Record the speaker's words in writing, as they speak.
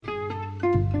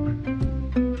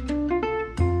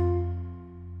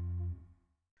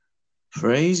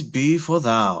Praise be for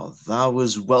thou. Thou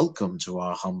is welcome to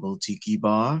our humble tiki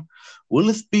bar.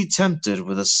 Willeth be tempted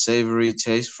with a savory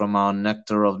taste from our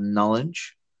nectar of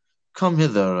knowledge? Come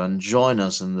hither and join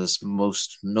us in this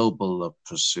most noble of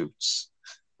pursuits.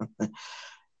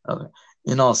 Okay.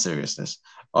 In all seriousness,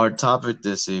 our topic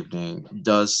this evening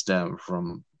does stem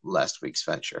from last week's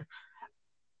venture.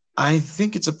 I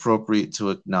think it's appropriate to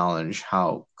acknowledge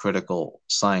how critical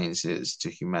science is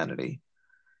to humanity.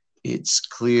 It's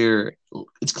clearly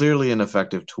an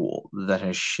effective tool that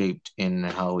has shaped in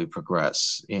how we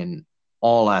progress in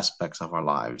all aspects of our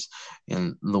lives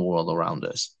in the world around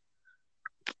us.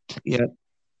 Yet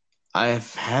I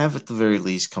have at the very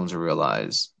least come to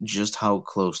realize just how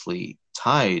closely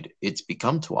tied it's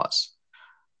become to us.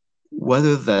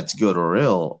 Whether that's good or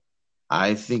ill,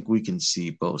 I think we can see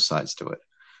both sides to it.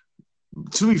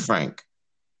 To be frank,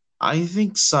 I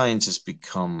think science has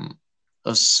become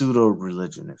a pseudo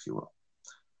religion, if you will.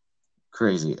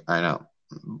 Crazy, I know.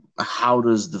 How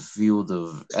does the field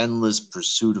of endless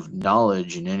pursuit of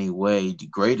knowledge in any way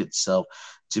degrade itself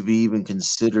to be even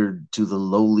considered to the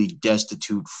lowly,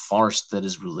 destitute farce that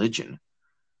is religion?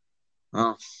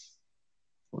 Well,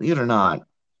 believe it or not,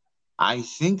 I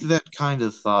think that kind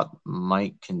of thought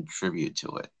might contribute to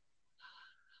it.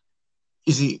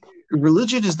 You see,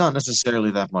 religion is not necessarily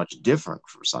that much different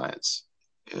from science.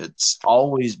 It's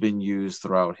always been used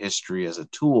throughout history as a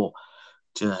tool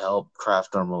to help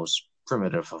craft our most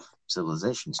primitive of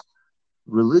civilizations.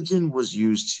 Religion was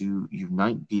used to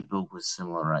unite people with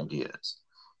similar ideas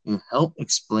and help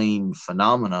explain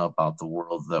phenomena about the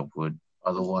world that would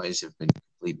otherwise have been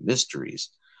complete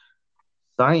mysteries.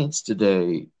 Science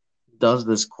today does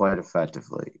this quite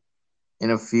effectively in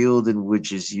a field in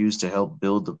which is used to help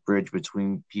build the bridge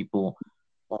between people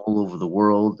all over the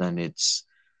world, and it's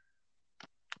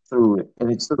through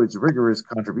its rigorous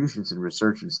contributions in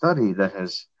research and study that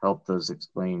has helped us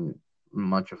explain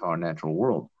much of our natural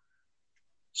world.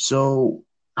 So,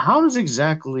 how does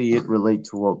exactly it relate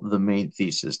to the main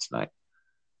thesis tonight?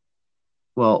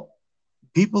 Well,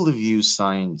 people have used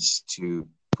science to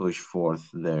push forth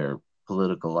their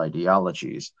political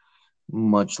ideologies,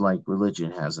 much like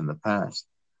religion has in the past.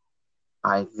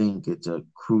 I think it's a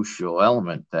crucial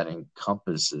element that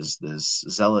encompasses this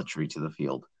zealotry to the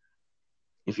field.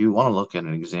 If you want to look at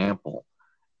an example,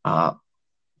 uh,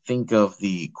 think of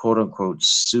the quote unquote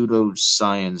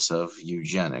pseudoscience of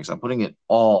eugenics. I'm putting it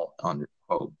all under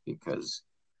quote because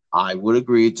I would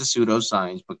agree it's a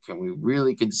pseudoscience, but can we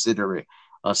really consider it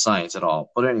a science at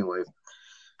all? But anyway,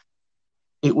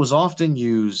 it was often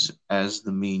used as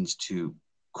the means to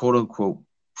quote unquote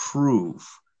prove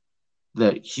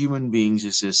that human beings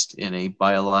exist in a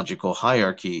biological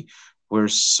hierarchy where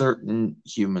certain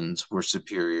humans were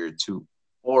superior to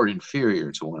or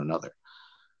inferior to one another.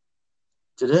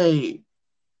 Today,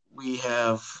 we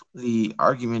have the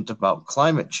argument about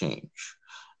climate change,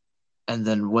 and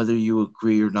then whether you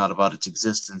agree or not about its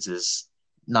existence is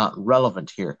not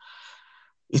relevant here.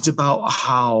 It's about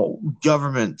how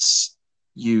governments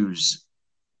use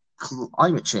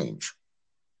climate change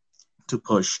to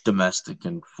push domestic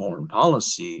and foreign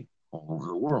policy all over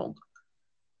the world.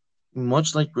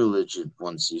 Much like religion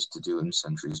once used to do in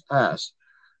centuries past,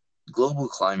 global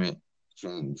climate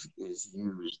change is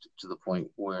used to the point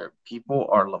where people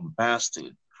are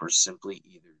lambasted for simply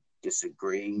either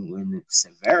disagreeing with its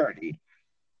severity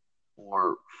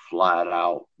or flat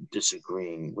out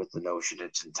disagreeing with the notion in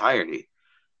its entirety.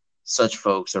 Such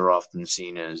folks are often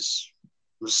seen as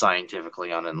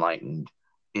scientifically unenlightened,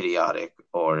 idiotic,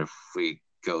 or if we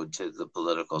go to the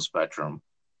political spectrum,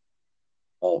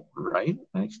 alt right,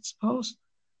 I suppose.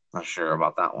 Not sure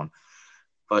about that one.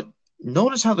 But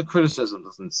notice how the criticism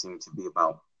doesn't seem to be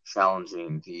about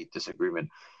challenging the disagreement.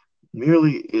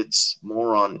 Merely, it's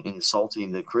more on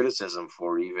insulting the criticism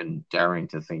for even daring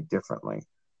to think differently.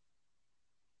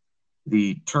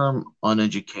 The term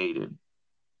uneducated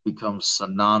becomes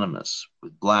synonymous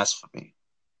with blasphemy,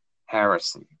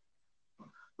 heresy.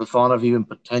 The thought of even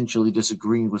potentially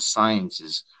disagreeing with science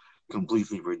is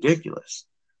completely ridiculous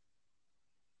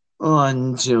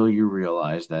until you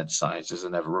realize that science is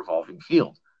an ever evolving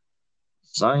field.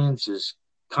 Science is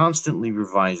constantly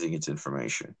revising its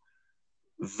information.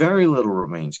 Very little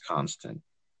remains constant,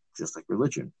 just like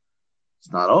religion.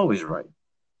 It's not always right,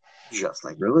 just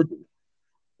like religion.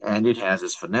 And it has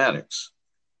its fanatics,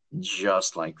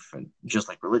 just like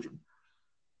religion.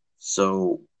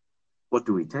 So, what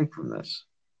do we take from this?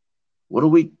 What do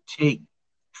we take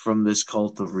from this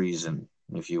cult of reason,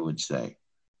 if you would say?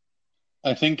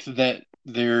 I think that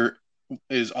there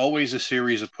is always a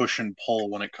series of push and pull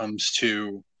when it comes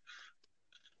to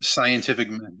scientific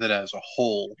method as a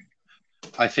whole.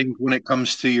 I think when it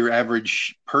comes to your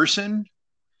average person,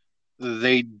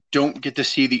 they don't get to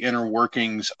see the inner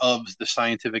workings of the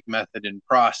scientific method and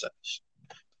process.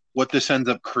 What this ends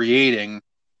up creating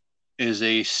is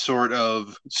a sort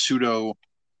of pseudo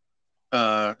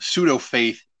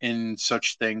faith in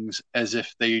such things as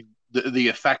if the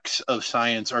effects of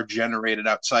science are generated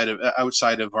outside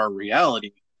of our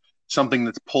reality, something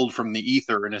that's pulled from the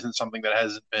ether and isn't something that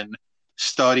hasn't been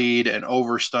studied and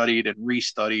overstudied and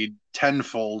restudied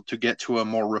tenfold to get to a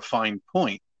more refined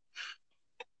point.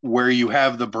 Where you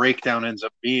have the breakdown ends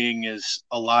up being is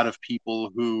a lot of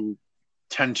people who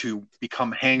tend to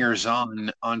become hangers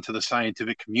on onto the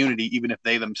scientific community, even if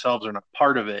they themselves are not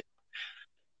part of it.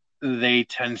 They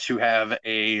tend to have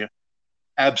a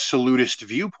absolutist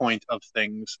viewpoint of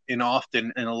things, and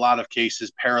often in a lot of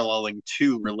cases paralleling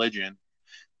to religion.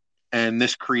 And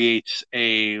this creates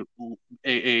a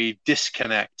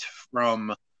disconnect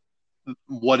from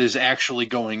what is actually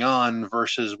going on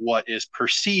versus what is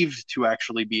perceived to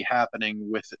actually be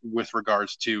happening with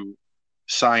regards to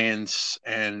science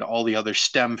and all the other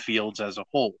STEM fields as a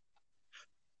whole.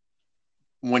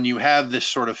 When you have this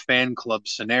sort of fan club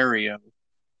scenario,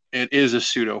 it is a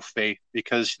pseudo faith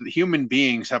because human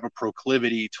beings have a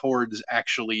proclivity towards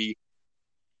actually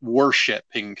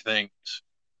worshiping things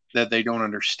that they don't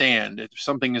understand. If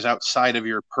something is outside of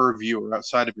your purview or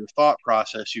outside of your thought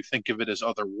process, you think of it as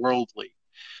otherworldly.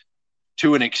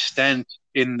 To an extent,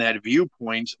 in that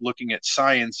viewpoint, looking at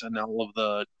science and all of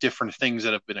the different things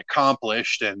that have been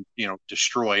accomplished and,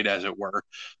 destroyed, as it were,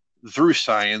 through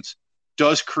science,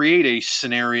 does create a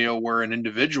scenario where an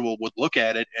individual would look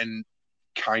at it and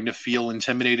kind of feel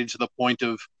intimidated to the point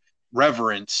of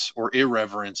reverence or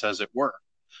irreverence, as it were.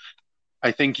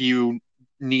 I think you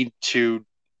need to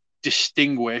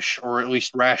distinguish, or at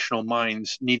least rational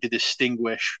minds need to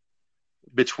distinguish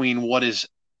between what is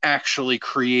actually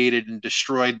created and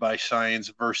destroyed by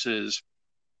science versus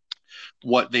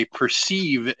what they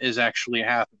perceive is actually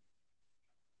happening.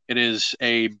 It is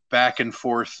a back and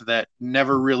forth that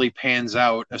never really pans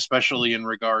out, especially in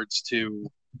regards to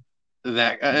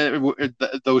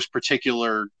those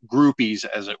particular groupies,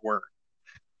 as it were.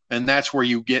 And that's where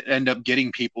you end up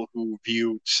getting people who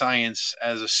view science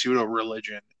as a pseudo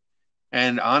religion.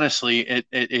 And honestly,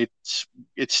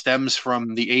 it stems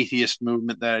from the atheist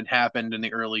movement that had happened in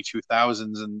the early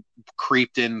 2000s and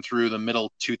creeped in through the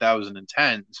middle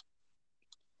 2010s.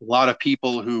 A lot of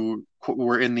people who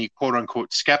were in the quote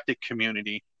unquote skeptic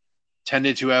community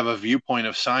tended to have a viewpoint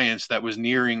of science that was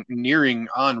nearing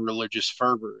on religious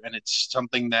fervor, and it's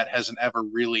something that hasn't ever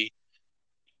really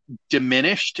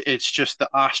diminished. It's just the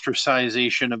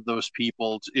ostracization of those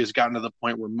people is gotten to the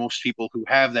point where most people who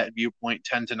have that viewpoint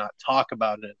tend to not talk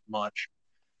about it much.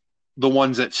 The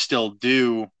ones that still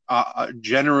do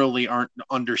generally aren't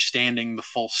understanding the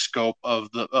full scope of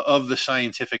the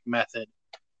scientific method,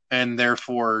 and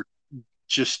therefore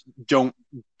just don't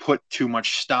put too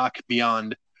much stock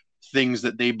beyond things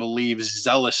that they believe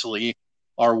zealously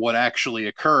are what actually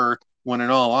occur, when in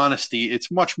all honesty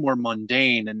it's much more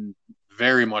mundane and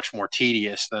very much more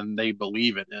tedious than they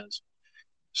believe it is.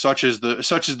 Such as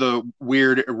the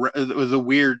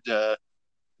weird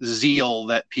zeal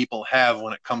that people have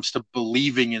when it comes to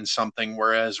believing in something,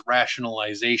 whereas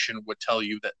rationalization would tell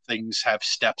you that things have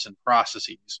steps and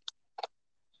processes.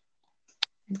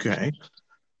 Okay.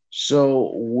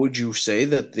 So would you say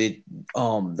that the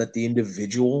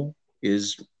individual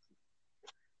is,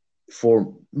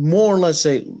 for more, let's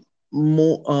say,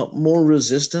 more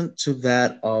resistant to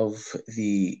that of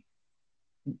the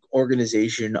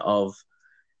organization of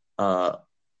uh,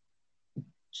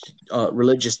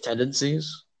 religious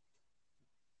tendencies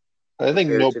I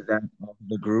think compared no. to that of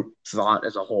the group thought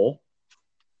as a whole?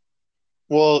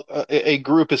 Well, a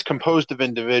group is composed of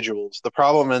individuals. The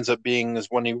problem ends up being is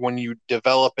when you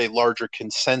develop a larger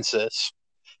consensus,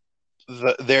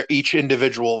 each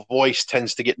individual voice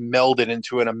tends to get melded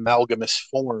into an amalgamous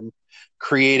form,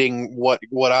 creating what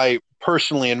I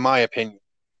personally, in my opinion,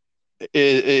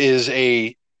 is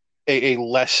a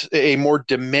more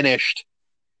diminished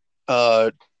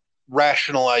a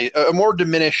more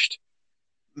diminished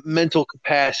mental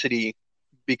capacity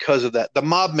because of that. The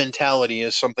mob mentality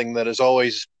is something that has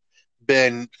always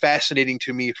been fascinating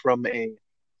to me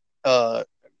uh,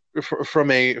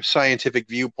 from a scientific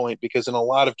viewpoint, because in a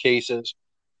lot of cases,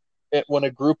 when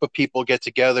a group of people get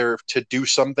together to do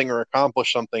something or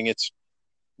accomplish something, it's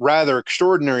rather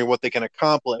extraordinary what they can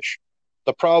accomplish.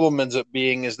 The problem ends up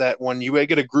being is that when you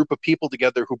get a group of people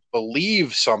together who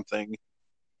believe something,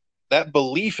 that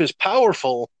belief is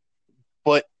powerful,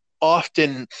 but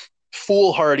often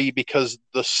foolhardy because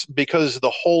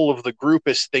the whole of the group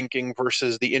is thinking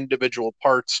versus the individual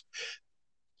parts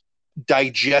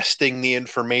digesting the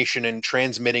information and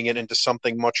transmitting it into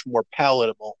something much more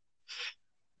palatable.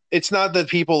 It's not that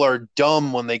people are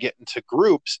dumb when they get into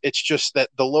groups. It's just that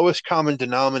the lowest common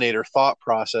denominator thought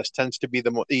process tends to be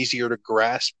the easier to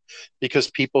grasp because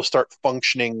people start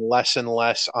functioning less and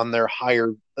less on their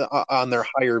higher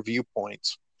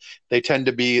viewpoints. They tend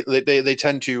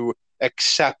to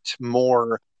accept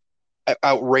more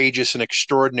outrageous and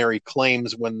extraordinary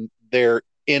claims when they're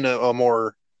in a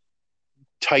more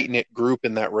tight knit group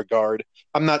in that regard.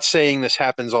 I'm not saying this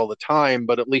happens all the time,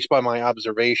 but at least by my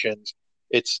observations,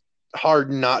 it's hard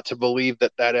not to believe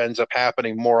that that ends up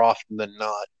happening more often than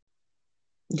not.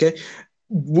 Okay.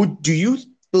 Do you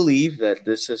believe that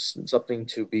this is something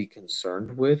to be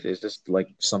concerned with? Is this like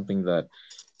something that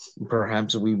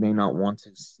perhaps we may not want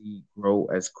to see grow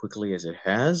as quickly as it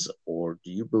has, or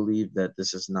do you believe that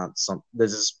this is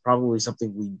probably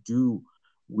something we do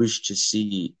wish to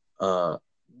see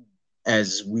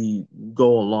as we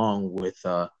go along with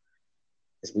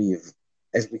as we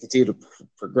as we continue to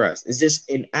progress? Is this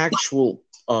an actual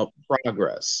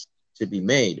progress to be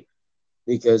made?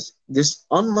 Because this,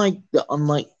 unlike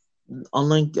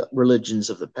religions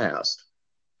of the past,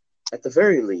 at the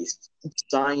very least,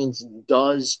 science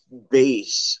does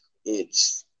base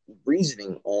its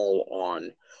reasoning all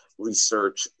on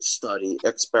research, study,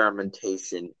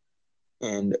 experimentation,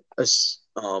 and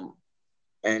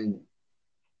and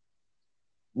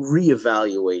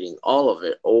reevaluating all of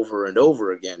it over and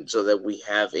over again, so that we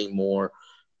have a more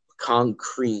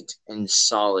concrete and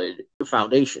solid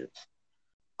foundation.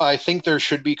 I think there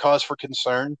should be cause for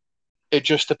concern. It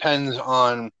just depends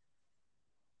on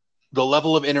the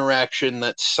level of interaction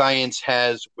that science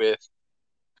has with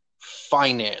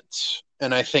finance.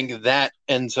 And I think that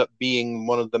ends up being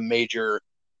one of the major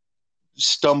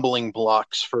stumbling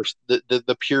blocks for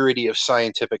the purity of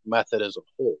scientific method as a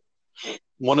whole.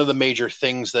 One of the major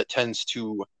things that tends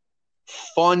to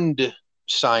fund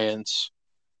science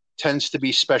tends to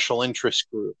be special interest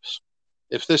groups.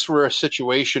 If this were a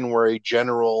situation where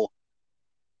general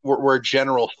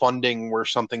funding were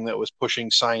something that was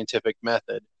pushing scientific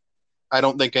method, I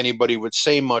don't think anybody would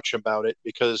say much about it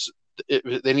because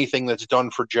anything that's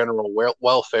done for general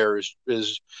welfare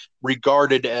is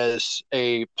regarded as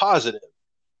a positive.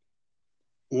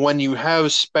 When you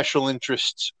have special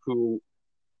interests who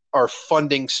are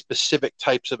funding specific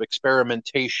types of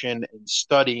experimentation and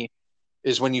study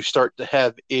is when you start to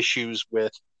have issues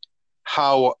with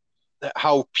how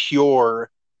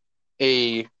pure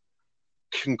a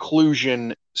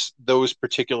conclusion those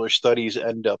particular studies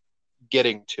end up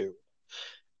getting to.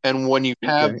 And when you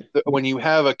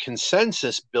have a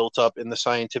consensus built up in the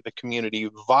scientific community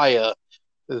via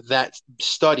that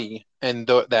study and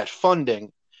that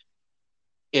funding,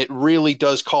 it really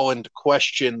does call into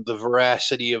question the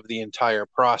veracity of the entire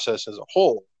process as a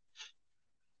whole.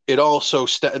 It also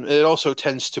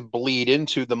tends to bleed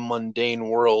into the mundane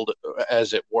world,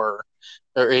 as it were,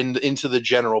 or into the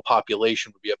general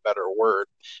population would be a better word,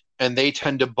 and they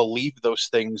tend to believe those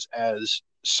things as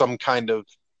some kind of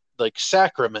like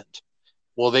sacrament.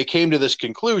 Well, they came to this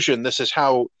conclusion. This is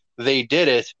how they did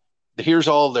it. Here's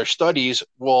all of their studies.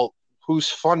 Well, who's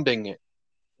funding it?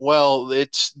 Well,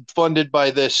 it's funded by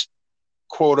this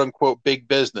quote unquote big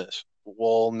business.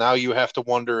 Well, now you have to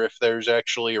wonder if there's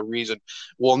actually a reason.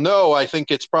 Well, no, I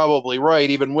think it's probably right.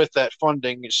 Even with that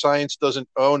funding, science doesn't.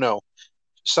 Oh, no.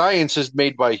 Science is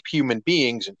made by human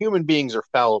beings, and human beings are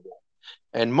fallible.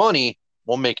 And money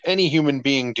will make any human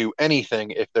being do anything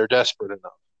if they're desperate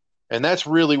enough. And that's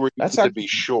really where you have to be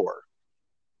sure.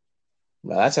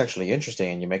 Well, that's actually interesting,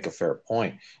 and you make a fair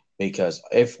point. Because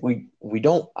if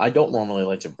I don't normally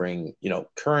like to bring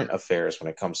current affairs when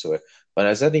it comes to it, but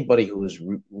as anybody who is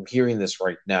hearing this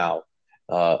right now,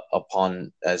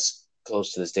 upon as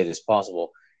close to this date as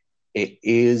possible, it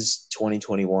is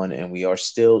 2021, and we are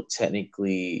still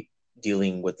technically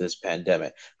dealing with this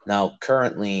pandemic. Now,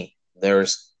 currently,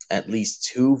 there's at least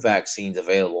 2 vaccines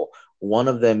available. One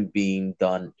of them made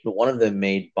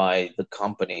by the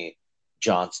company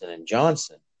Johnson and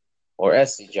Johnson, or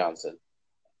SC Johnson.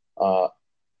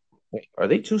 Wait, are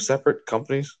they 2 separate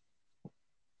companies?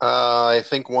 I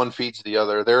think one feeds the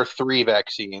other. There are 3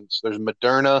 vaccines. There's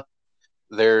Moderna,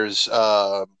 there's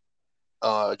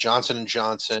Johnson and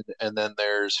Johnson, and then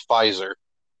there's Pfizer.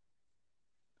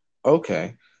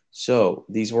 Okay, so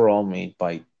these were all made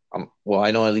by well,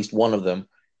 I know at least one of them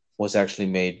was actually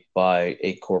made by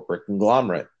a corporate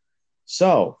conglomerate.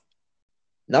 So,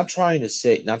 not trying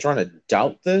to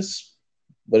doubt this,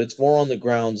 but it's more on the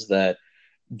grounds that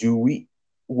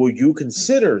would you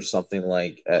consider something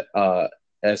like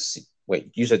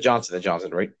wait, you said Johnson and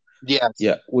Johnson, right? Yeah.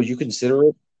 Yeah. Would you consider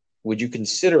it? would you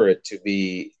consider it to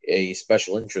be a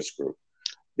special interest group?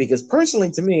 Because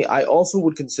personally, to me, I also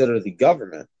would consider the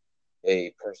government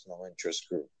a personal interest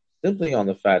group, simply on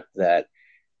the fact that,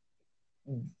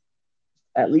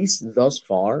 at least thus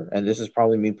far, and this is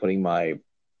probably me putting my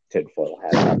tinfoil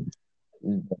hat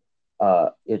on,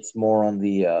 it's more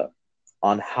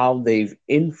on how they've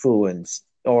influenced,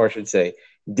 or I should say,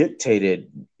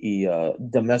 dictated the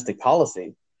domestic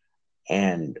policy,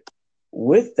 and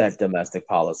with that domestic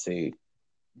policy,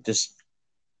 just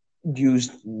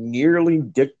used nearly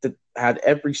had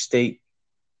every state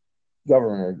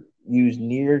governor use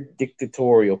near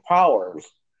dictatorial powers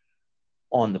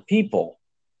on the people.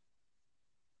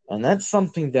 And that's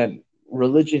something that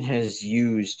religion has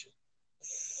used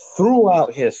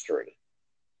throughout history,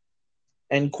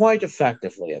 and quite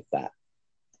effectively at that,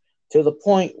 to the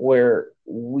point where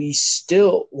we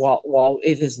still, while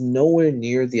it is nowhere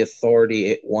near the authority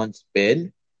it once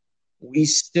been, we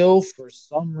still, for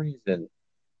some reason,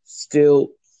 still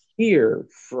hear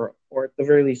for, or at the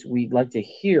very least, we'd like to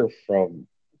hear from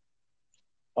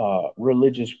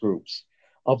religious groups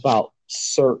about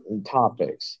certain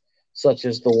topics, such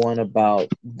as the one about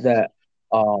that,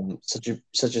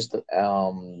 such as the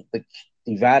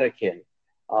Vatican,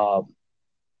 um,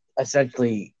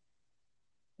 essentially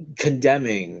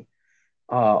condemning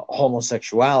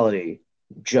homosexuality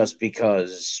just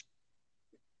because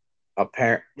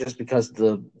just because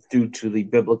the due to the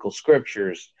biblical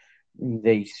scriptures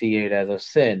they see it as a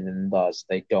sin, and thus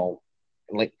they don't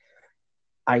like.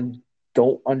 I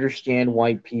don't understand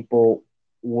why people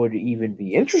would even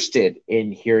be interested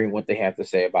in hearing what they have to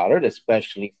say about it,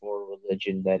 especially for a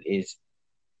religion that is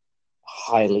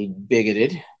highly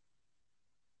bigoted.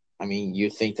 I mean, you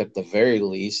think at the very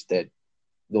least that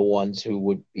the ones who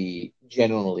would be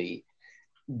generally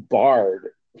barred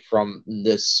from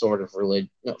this sort of religion,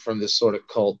 from this sort of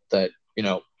cult, that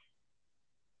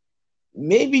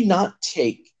maybe not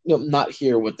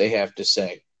hear what they have to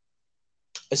say,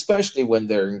 especially when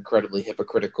they're incredibly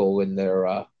hypocritical and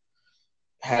they're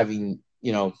having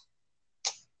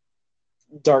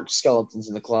dark skeletons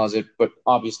in the closet. But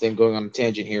obviously, I'm going on a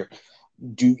tangent here.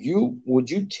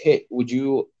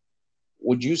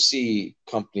 Would you see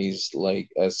companies like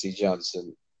SC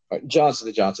Johnson,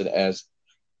 Johnson & Johnson, as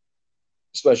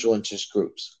special interest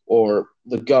groups, or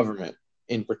the government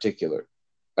in particular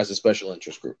as a special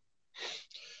interest group?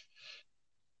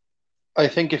 I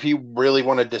think if you really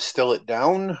want to distill it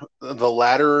down, the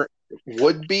latter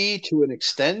would be to an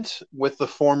extent, with the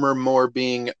former more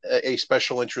being a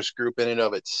special interest group in and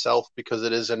of itself, because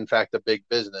it is in fact a big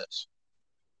business.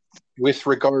 With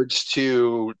regards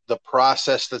to the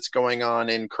process that's going on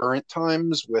in current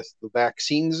times with the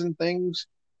vaccines and things,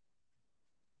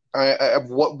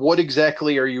 what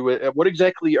exactly are you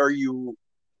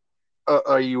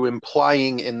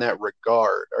implying in that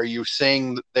regard? Are you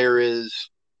saying that there is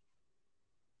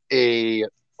a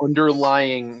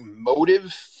underlying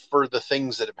motive for the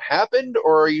things that have happened,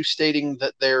 or are you stating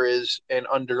that there is an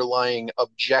underlying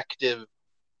objective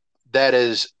that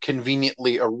is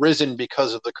conveniently arisen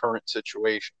because of the current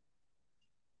situation?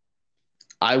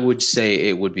 I would say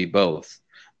it would be both,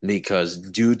 because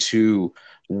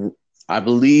I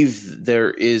believe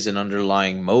there is an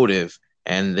underlying motive,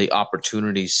 and the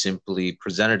opportunity simply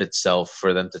presented itself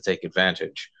for them to take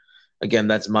advantage. Again,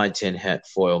 that's my tin hat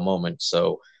foil moment.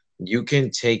 So you can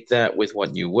take that with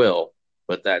what you will,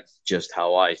 but that's just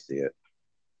how I see it.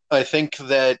 I think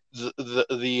that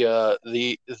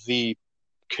the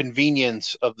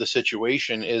convenience of the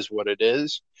situation is what it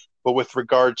is. But with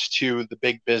regards to the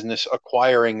big business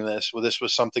acquiring this, well, this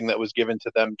was something that was given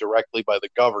to them directly by the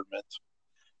government.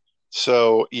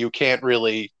 So you can't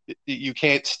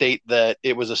state that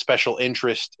it was a special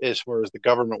interest as far as the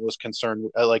government was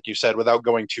concerned, like you said, without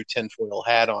going too tinfoil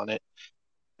hat on it.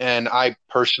 And I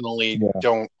personally Yeah.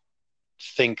 don't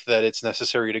think that it's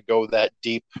necessary to go that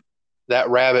deep, that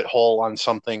rabbit hole on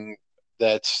something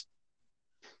that's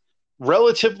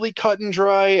relatively cut and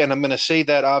dry. And I'm going to say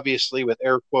that obviously with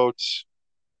air quotes,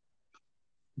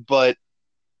 but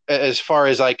as far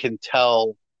as I can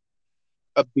tell,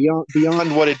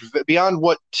 beyond what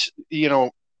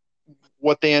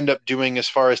what they end up doing as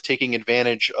far as taking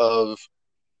advantage of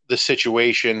the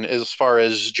situation, as far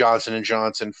as Johnson and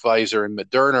Johnson, Pfizer, and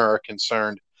Moderna are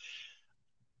concerned,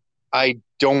 I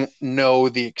don't know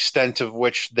the extent of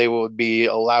which they would be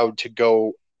allowed to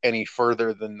go any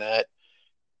further than that.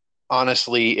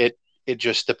 Honestly, it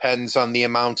just depends on the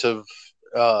amount of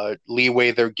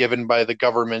leeway they're given by the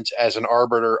government as an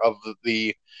arbiter of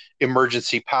the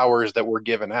emergency powers that were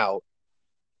given out.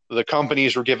 The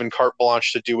companies were given carte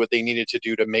blanche to do what they needed to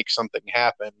do to make something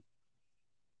happen.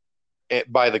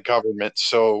 by the government.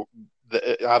 So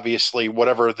obviously,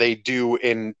 whatever they do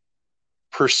in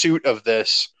pursuit of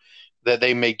this, that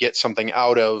they may get something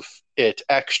out of it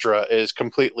extra, is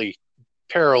completely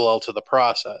parallel to the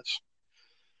process.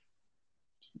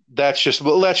 That's just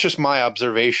my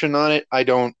observation on it.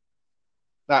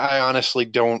 I honestly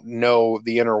don't know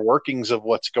the inner workings of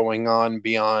what's going on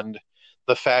beyond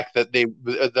the fact that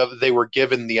they were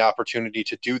given the opportunity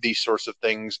to do these sorts of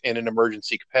things in an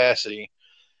emergency capacity.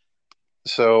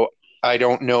 So I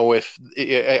don't know if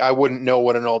I wouldn't know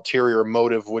what an ulterior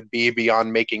motive would be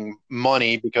beyond making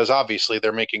money, because obviously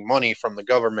they're making money from the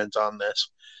government on this,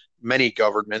 many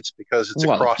governments, because it's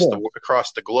Well,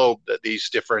 across the globe that these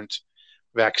different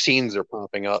vaccines are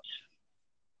popping up.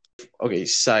 okay,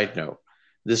 side note.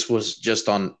 This was just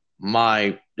on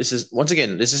my this is once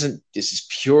again, this is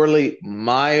purely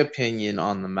my opinion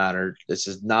on the matter. This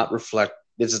is not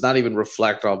even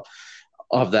reflect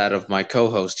of that of my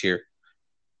co-host here.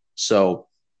 So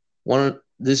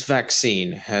this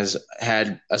vaccine has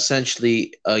had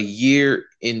essentially a year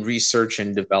in research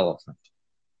and development.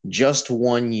 Just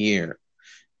 1 year.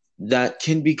 That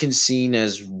can be seen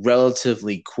as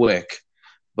relatively quick,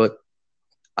 but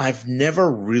I've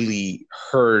never really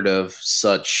heard of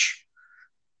such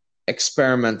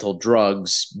experimental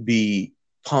drugs be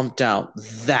pumped out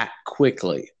that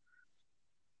quickly,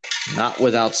 not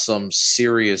without some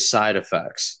serious side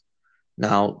effects.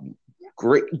 Now,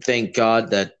 great, thank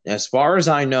God that as far as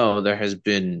I know, there has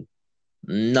been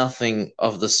nothing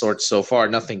of the sort so far,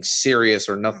 nothing serious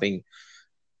or nothing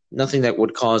that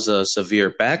would cause a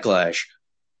severe backlash.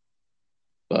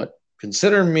 But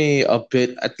consider me a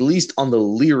bit, at least on the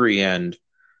leery end,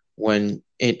 when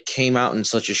it came out in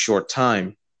such a short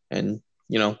time. And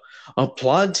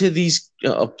applaud to these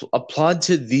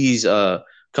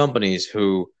companies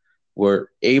who were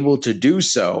able to do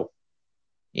so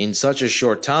in such a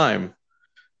short time.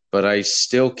 But I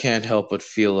still can't help but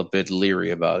feel a bit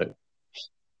leery about it.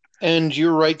 And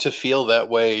you're right to feel that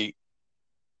way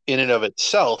in and of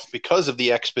itself because of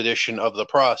the expedition of the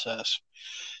process.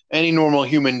 Any normal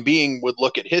human being would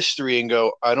look at history and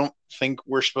go, I don't think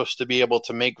we're supposed to be able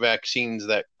to make vaccines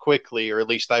that quickly, or at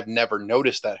least I've never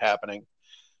noticed that happening.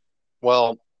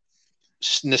 Well,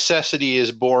 necessity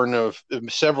is born of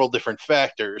several different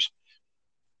factors.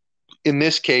 In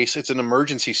this case, it's an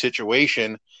emergency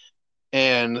situation,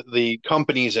 and the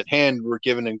companies at hand were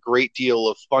given a great deal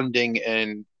of funding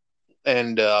and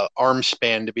arm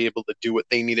span to be able to do what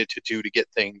they needed to do to get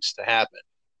things to happen.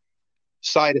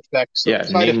 Side effects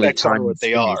are what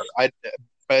they are.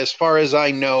 As far as I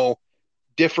know,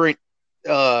 different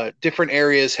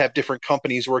areas have different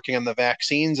companies working on the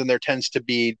vaccines, and there tends to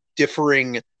be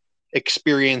differing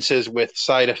experiences with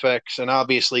side effects. And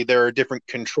obviously, there are different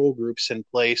control groups in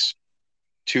place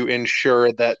to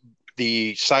ensure that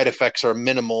the side effects are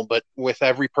minimal. But with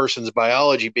every person's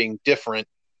biology being different,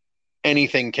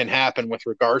 anything can happen with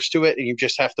regards to it, and you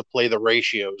just have to play the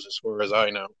ratios, as far as I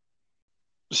know.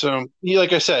 So,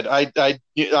 like I said, I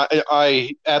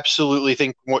absolutely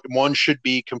think one should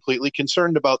be completely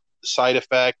concerned about side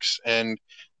effects and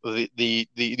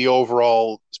the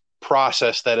overall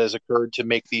process that has occurred to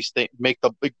make these things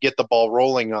get the ball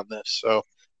rolling on this. So,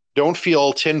 don't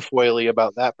feel tinfoily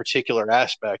about that particular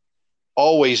aspect.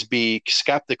 Always be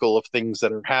skeptical of things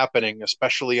that are happening,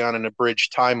 especially on an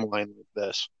abridged timeline like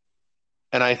this.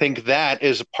 And I think that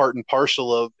is a part and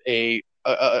parcel of a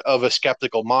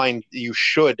skeptical mind. You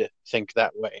should think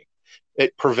that way.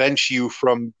 It prevents you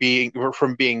from being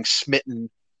smitten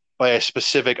by a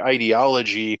specific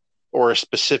ideology or a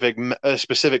specific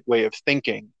way of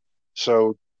thinking.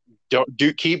 So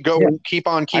keep going, keep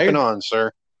on keeping on,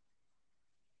 sir.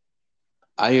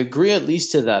 I agree, at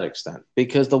least to that extent,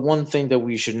 because the one thing that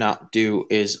we should not do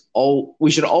is we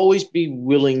should always be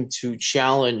willing to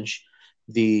challenge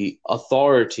the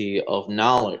authority of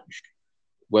knowledge,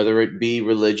 whether it be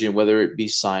religion, whether it be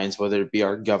science, whether it be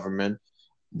our government.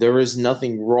 There is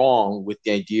nothing wrong with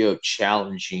the idea of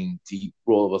challenging the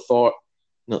role of authority,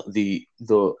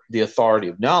 the authority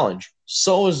of knowledge,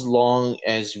 so as long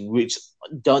as we've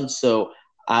done so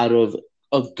out of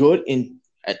a good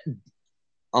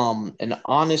an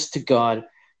honest to God,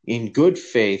 in good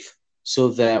faith, so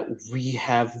that we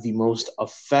have the most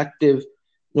effective.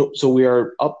 No, so we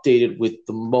are updated with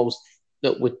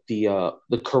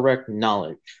the correct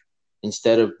knowledge,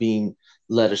 instead of being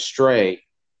led astray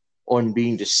or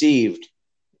being deceived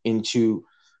into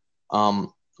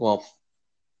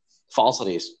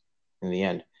falsities in the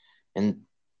end. And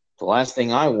the last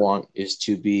thing I want is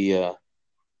to be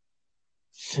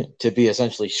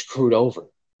essentially screwed over.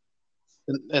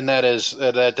 And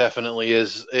that definitely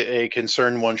is a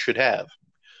concern one should have.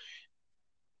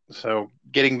 So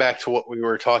getting back to what we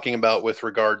were talking about with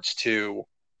regards to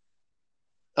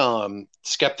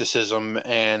skepticism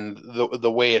and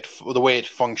the way it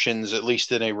functions, at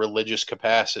least in a religious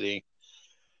capacity,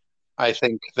 I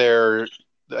think there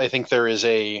I think there is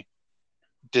a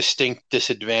distinct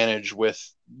disadvantage with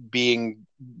being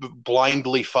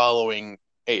blindly following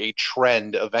a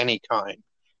trend of any kind.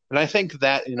 And I think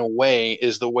that in a way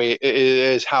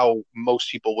is how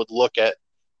most people would look at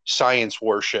science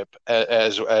worship,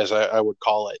 as I would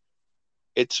call it.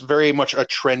 It's very much a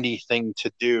trendy thing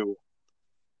to do.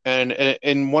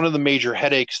 And one of the major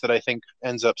headaches that I think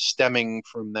ends up stemming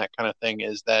from that kind of thing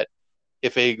is that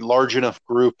if a large enough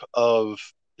group of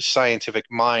scientific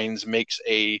minds makes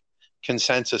a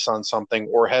consensus on something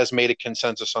or has made a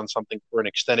consensus on something for an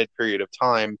extended period of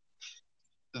time,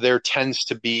 there tends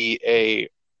to be a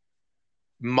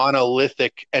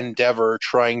monolithic endeavor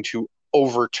trying to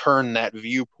overturn that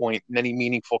viewpoint in any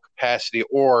meaningful capacity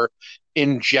or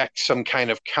inject some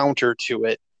kind of counter to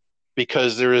it,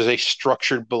 because there is a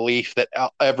structured belief that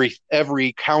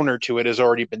every counter to it has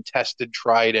already been tested,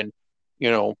 tried, and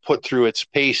put through its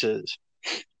paces,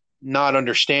 not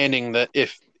understanding that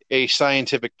if a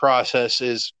scientific process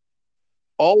is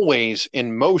always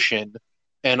in motion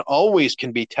and always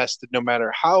can be tested no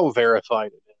matter how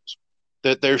verified it is,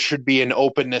 that there should be an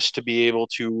openness to be able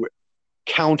to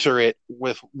counter it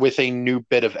with a new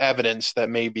bit of evidence that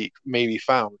may be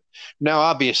found. Now,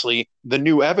 obviously, the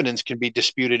new evidence can be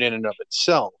disputed in and of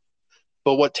itself,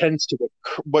 but what tends to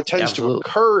Absolutely.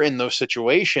 occur in those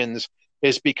situations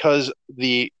is because of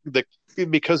the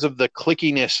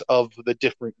clickiness of the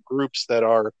different groups that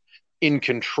are in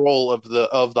control of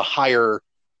the higher,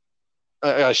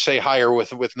 I say higher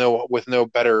with no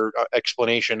better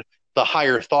explanation, the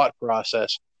higher thought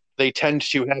process. They tend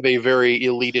to have a very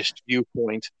elitist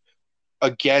viewpoint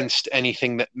against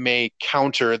anything that may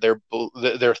counter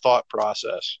their thought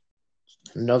process.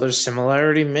 Another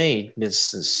similarity made.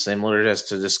 It's similar as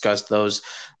to discuss those.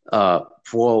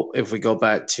 Well, if we go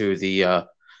back to the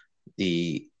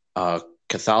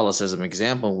Catholicism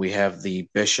example, we have the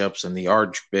bishops and the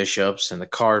archbishops and the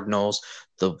cardinals,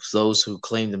 those who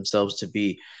claim themselves to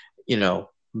be, you know,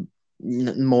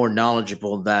 more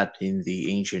knowledgeable that in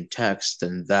the ancient text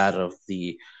than that of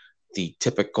the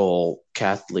typical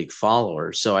Catholic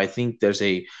follower. So I think there's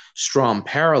a strong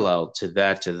parallel to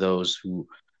that, to those who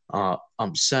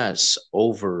obsess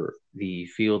over the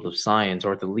field of science,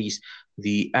 or at the least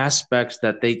the aspects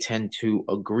that they tend to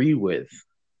agree with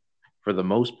for the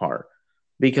most part.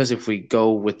 Because if we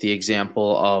go with the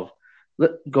example of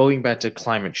going back to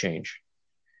climate change,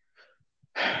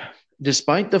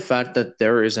 despite the fact that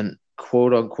there is an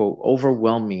quote unquote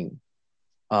overwhelming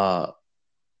uh,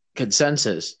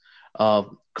 consensus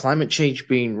of climate change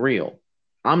being real,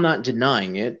 I'm not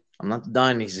denying it. I'm not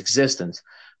denying its existence,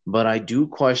 but I do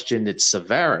question its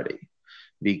severity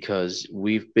because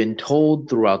we've been told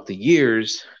throughout the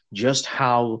years just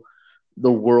how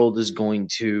the world is going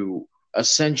to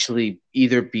essentially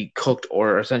either be cooked,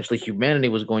 or essentially humanity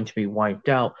was going to be wiped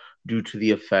out due to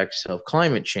the effects of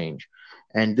climate change.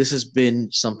 And this has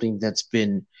been something that's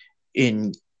been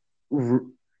in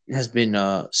has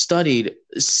been studied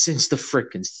since the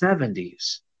frickin'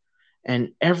 70s.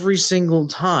 And every single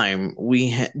time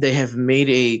they have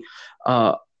made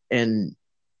uh, an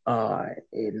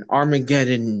an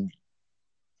Armageddon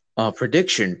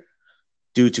prediction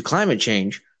due to climate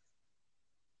change,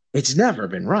 it's never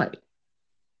been right.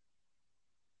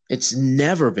 It's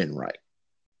never been right.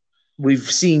 We've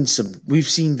seen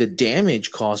the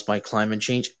damage caused by climate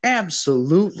change,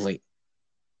 absolutely,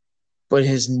 but it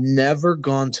has never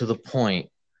gone to the point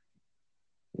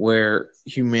where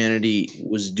humanity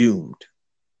was doomed.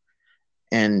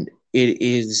 And it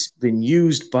has been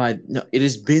used by no, it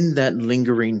has been that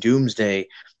lingering doomsday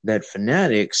that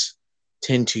fanatics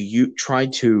tend to try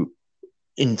to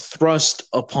entrust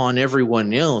upon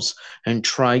everyone else, and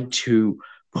try to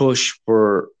push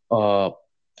for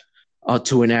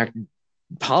to enact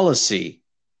policy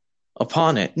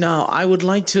upon it. Now, I would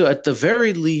like to, at the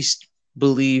very least,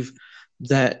 believe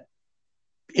that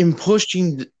in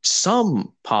pushing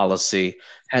some policy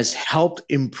has helped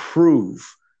improve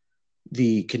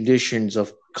the conditions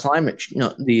of climate,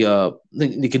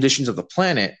 the conditions of the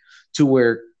planet, to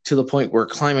the point where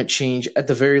climate change, at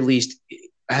the very least,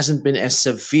 hasn't been as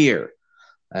severe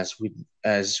as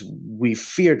we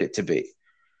feared it to be.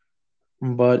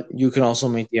 But you can also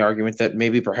make the argument that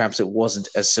maybe perhaps it wasn't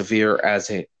as severe as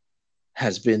it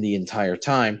has been the entire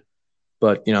time.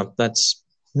 But that's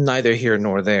neither here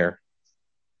nor there.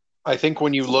 I think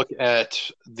when you look at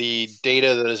the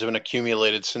data that has been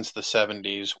accumulated since the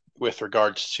 70s with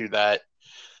regards to that,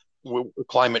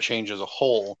 climate change as a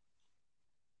whole,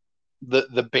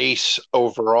 the base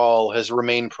overall has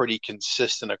remained pretty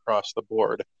consistent across the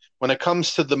board. When it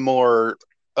comes to the more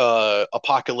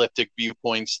apocalyptic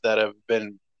viewpoints that have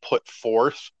been put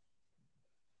forth,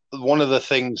 one of the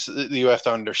things that you have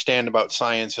to understand about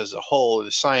science as a whole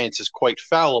is science is quite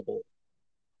fallible.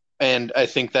 And I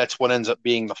think that's what ends up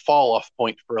being the fall off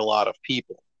point for a lot of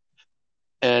people.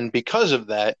 And because of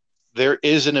that, there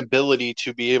is an ability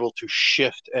to be able to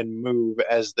shift and move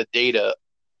as the data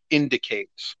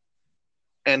indicates.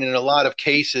 And in a lot of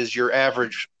cases, your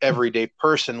average everyday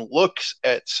person looks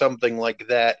at something like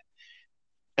that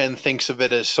and thinks of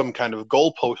it as some kind of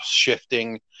goalpost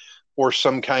shifting or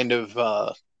some kind of,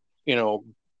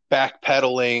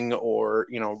 backpedaling or,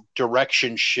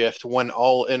 direction shift, when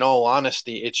in all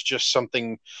honesty, it's just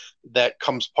something that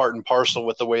comes part and parcel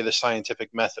with the way the scientific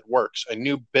method works. A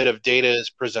new bit of data is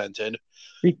presented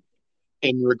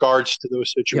in regards to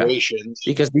those situations,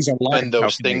 because these are live and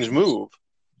those things move.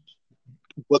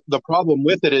 But the problem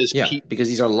with it is because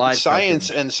these are live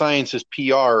science and science's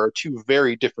PR are two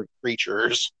very different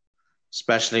creatures.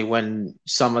 Especially when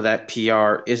some of that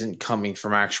PR isn't coming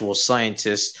from actual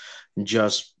scientists,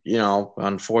 just,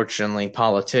 unfortunately,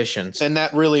 politicians. And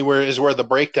that really is where the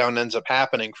breakdown ends up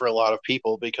happening for a lot of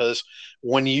people, because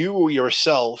when you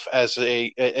yourself, as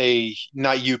a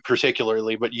not you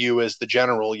particularly, but you as the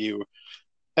general you,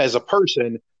 as a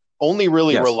person, only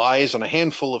really relies on a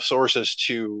handful of sources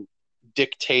to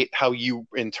dictate how you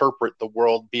interpret the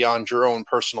world beyond your own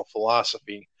personal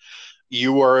philosophy,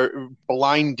 you are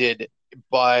blinded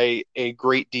by a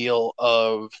great deal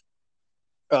of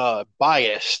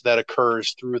bias that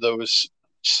occurs through those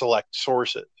select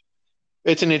sources.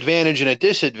 It's an advantage and a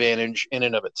disadvantage in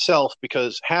and of itself,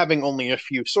 because having only a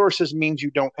few sources means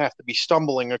you don't have to be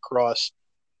stumbling across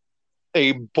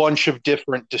a bunch of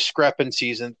different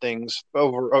discrepancies and things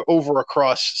over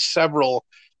across several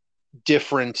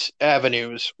different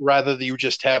avenues. Rather than you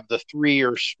just have the 3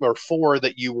 or 4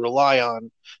 that you rely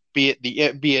on, be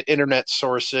it internet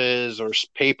sources or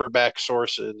paperback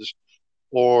sources,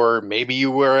 or maybe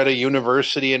you were at a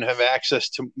university and have access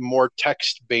to more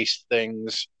text-based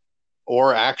things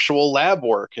or actual lab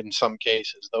work in some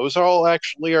cases. Those all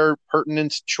actually are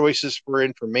pertinent choices for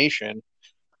information.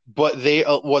 But they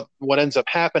what ends up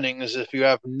happening is, if you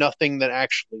have nothing that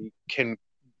actually can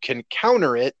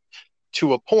counter it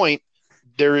to a point,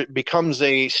 there becomes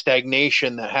a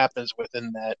stagnation that happens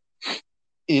within that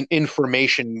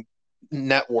information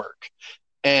network.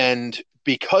 And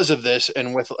because of this,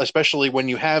 and with especially when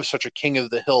you have such a king of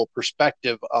the hill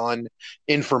perspective on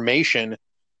information,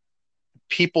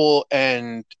 people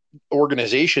and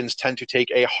organizations tend to take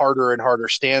a harder and harder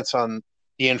stance on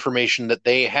the information that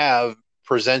they have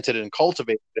presented and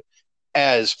cultivated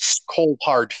as cold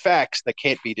hard facts that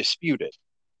can't be disputed.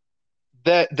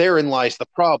 That therein lies the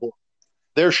problem.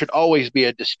 There should always be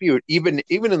a dispute, even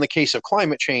in the case of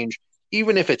climate change,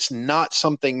 even if it's not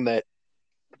something that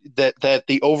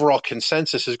the overall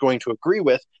consensus is going to agree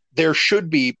with. There should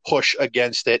be push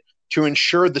against it to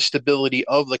ensure the stability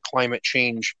of the climate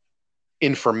change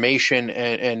information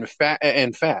and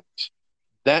facts.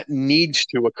 That needs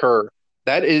to occur.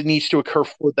 That it needs to occur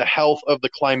for the health of the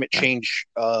climate change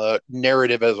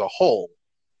narrative as a whole.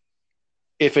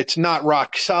 If it's not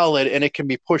rock solid and it can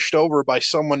be pushed over by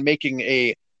someone making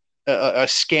a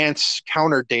scant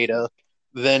counter data,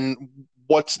 then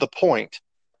what's the point?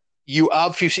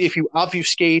 If you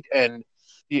obfuscate and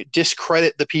you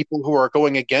discredit the people who are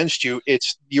going against you,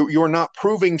 you're not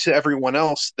proving to everyone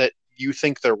else that you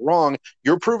think they're wrong.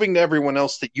 You're proving to everyone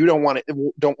else that you don't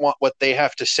want what they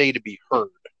have to say to be heard.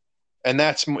 And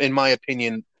that's, in my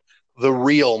opinion, the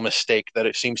real mistake that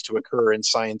it seems to occur in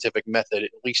scientific method, at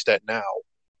least at now.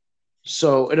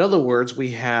 So, in other words, we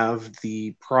have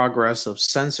the progress of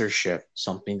censorship,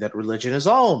 something that religion is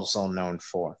also known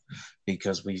for,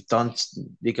 because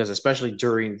especially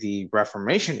during the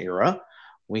Reformation era,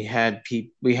 we had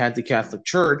the Catholic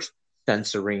Church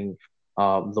censoring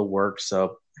the works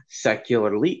of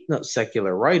secular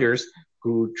writers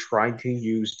who tried to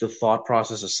use the thought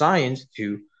process of science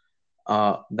to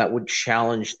that would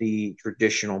challenge the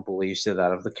traditional beliefs of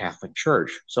that of the Catholic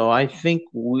Church. So I think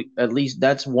at least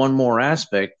that's one more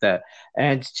aspect that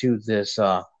adds to this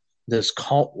this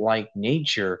cult-like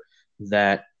nature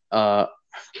that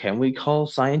can we call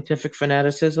scientific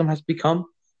fanaticism has become,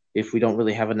 if we don't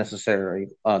really have a necessary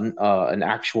an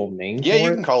actual name. Yeah,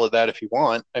 you can call it that if you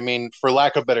want. I mean, for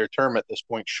lack of a better term at this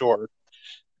point, sure.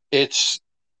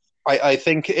 I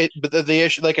think it, but the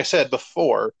issue, like I said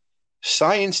before,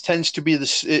 science tends to be the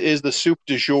soup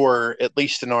du jour, at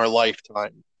least in our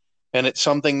lifetime. and it's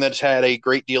something that's had a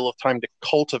great deal of time to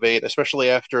cultivate, especially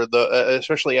after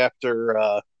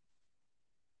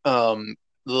um,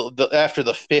 after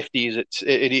the 50s.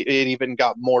 It even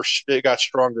got it got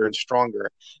stronger and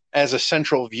stronger as a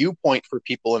central viewpoint for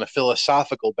people in a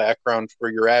philosophical background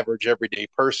for your average everyday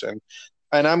person.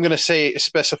 And I'm going to say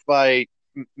specify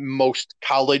most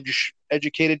college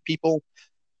educated people.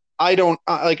 I don't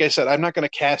like I said, I'm not going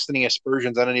to cast any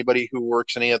aspersions on anybody who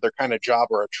works any other kind of job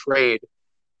or a trade.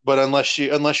 But unless you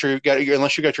got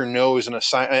your nose in a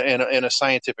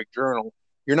scientific journal,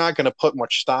 you're not going to put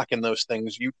much stock in those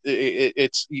things.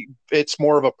 It's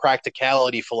more of a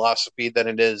practicality philosophy than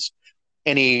it is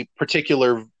any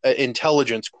particular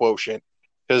intelligence quotient.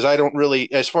 Because I don't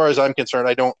really, as far as I'm concerned,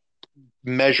 I don't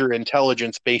measure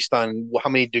intelligence based on how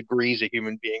many degrees a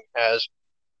human being has.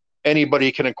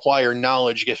 Anybody can acquire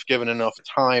knowledge if given enough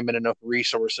time and enough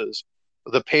resources.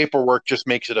 The paperwork just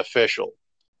makes it official.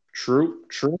 True,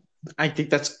 true. I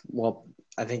think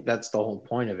I think that's the whole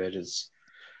point of it is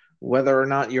whether or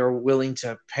not you're willing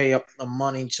to pay up the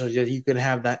money so that you can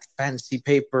have that fancy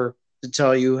paper to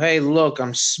tell you, hey, look,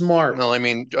 I'm smart. Well, I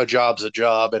mean, a job's a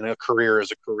job and a career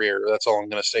is a career. That's all I'm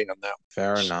going to say on that.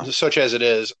 Fair enough. Such as it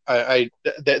is,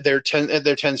 there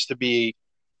tends to be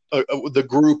the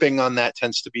grouping on that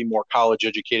tends to be more college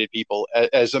educated people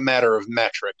as a matter of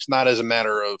metrics, not as a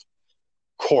matter of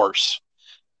course.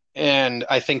 And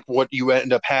I think what you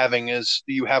end up having is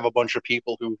you have a bunch of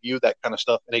people who view that kind of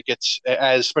stuff, and it gets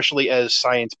especially as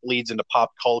science bleeds into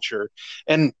pop culture.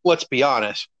 And let's be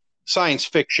honest, science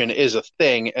fiction is a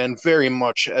thing, and very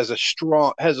much has a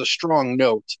strong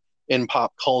note in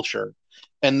pop culture.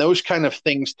 And those kind of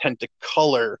things tend to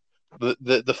color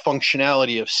the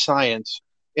functionality of science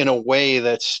in a way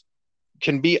that's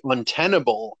can be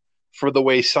untenable for the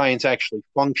way science actually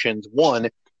functions. One,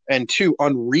 and two,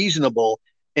 unreasonable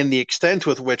in the extent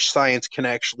with which science can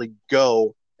actually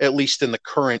go, at least in the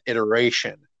current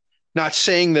iteration. Not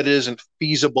saying that it isn't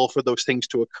feasible for those things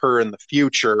to occur in the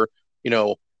future,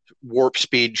 warp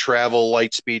speed travel,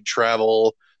 light speed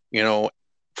travel,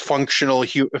 functional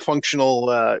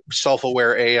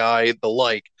self-aware AI, the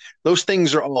like. Those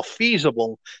things are all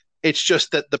feasible. It's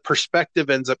just that the perspective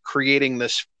ends up creating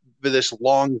this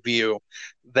long view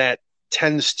that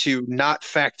tends to not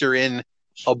factor in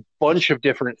a bunch of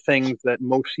different things that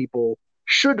most people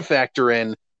should factor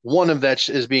in. One of that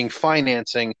is being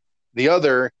financing. The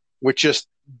other, which just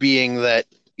being that,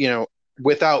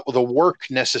 without the work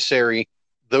necessary,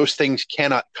 those things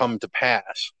cannot come to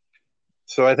pass.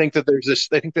 So I think that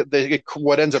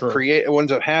what ends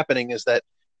up happening is that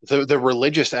the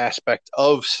religious aspect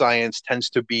of science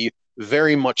tends to be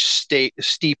very much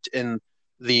steeped in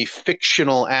the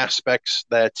fictional aspects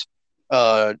that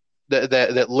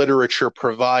that literature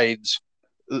provides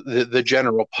the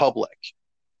general public,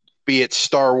 be it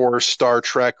Star Wars, Star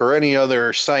Trek, or any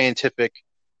other scientific,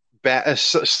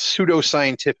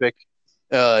 pseudoscientific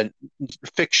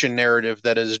fiction narrative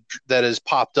that has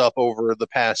popped up over the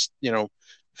past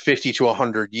 50 to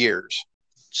 100 years.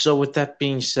 So with that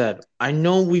being said, I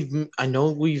know we've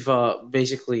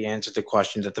basically answered the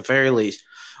questions. At the very least,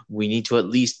 we need to at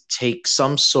least take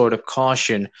some sort of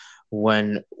caution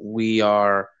when we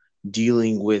are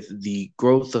dealing with the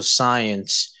growth of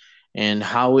science and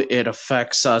how it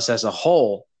affects us as a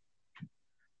whole.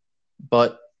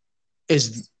 But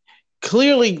is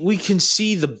clearly we can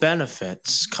see the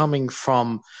benefits coming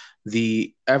from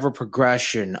the ever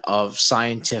progression of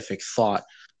scientific thought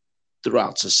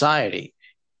throughout society.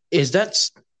 Is that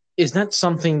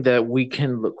something that we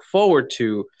can look forward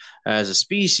to as a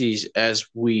species as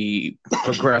we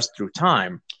progress through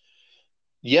time?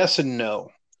 Yes and no.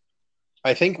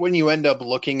 I think when you end up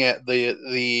looking at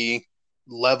the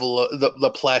level of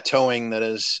the plateauing that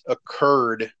has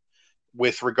occurred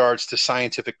with regards to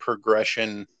scientific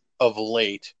progression of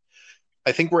late,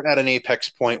 I think we're at an apex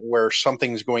point where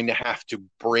something's going to have to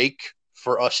break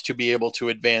for us to be able to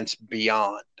advance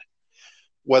beyond.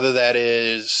 Whether that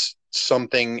is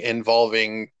something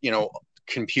involving,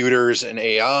 computers and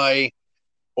AI,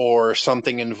 or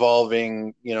something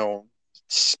involving,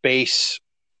 space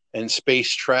and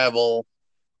space travel,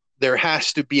 there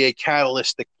has to be a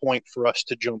catalytic point for us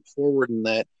to jump forward in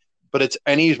that. But it's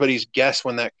anybody's guess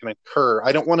when that can occur.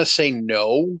 I don't want to say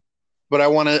no, but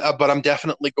I'm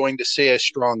definitely going to say a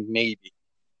strong maybe.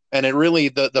 And it really,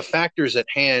 the factors at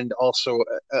hand also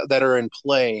that are in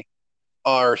play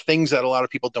are things that a lot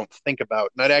of people don't think about.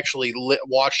 And I'd actually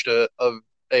watched a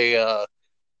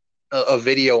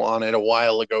video on it a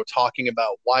while ago talking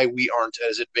about why we aren't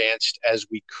as advanced as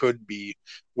we could be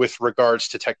with regards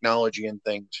to technology and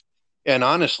things. And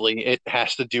honestly, it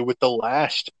has to do with the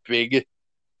last big,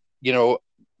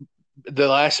 the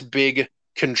last big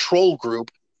control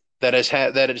group that has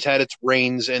had its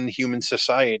reigns in human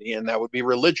society, and that would be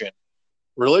religion.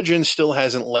 Religion still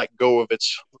hasn't let go of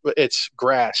its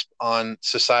grasp on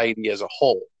society as a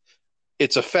whole.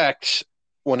 Its effects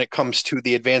when it comes to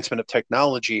the advancement of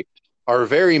technology are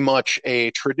very much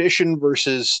a tradition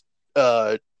versus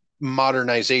uh,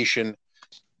 modernization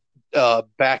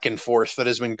back and forth that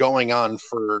has been going on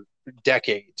for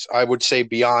decades. I would say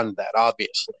beyond that,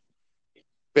 obviously,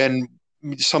 and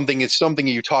something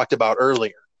you talked about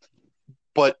earlier.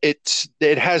 But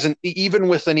it hasn't, even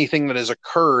with anything that has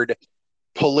occurred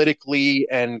politically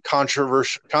and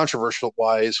controversial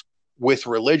wise with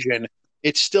religion,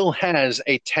 it still has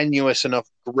a tenuous enough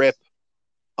grip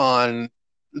on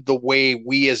the way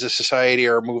we as a society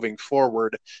are moving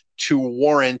forward to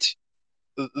warrant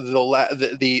the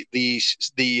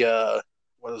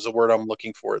what is the word I'm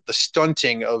looking for? The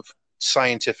stunting of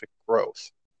scientific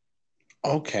growth.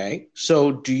 Okay.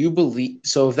 So do you believe,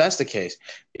 so if that's the case,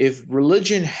 if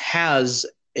religion has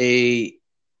a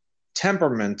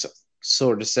temperament,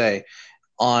 so to say,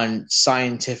 on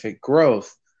scientific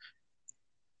growth,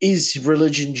 is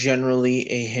religion generally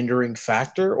a hindering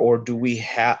factor, or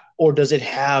does it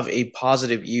have a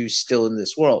positive use still in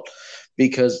this world?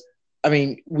 Because I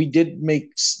mean, we did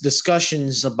make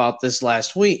discussions about this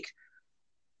last week.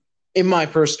 In my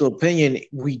personal opinion,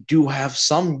 we do have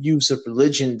some use of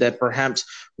religion that perhaps,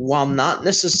 while not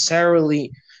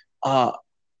necessarily uh,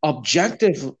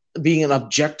 objective, being an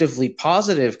objectively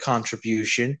positive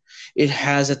contribution, it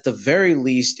has at the very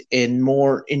least a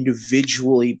more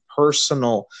individually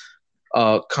personal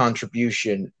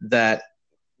contribution that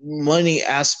many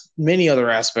other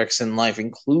aspects in life,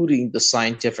 including the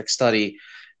scientific study,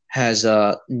 has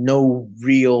no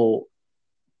real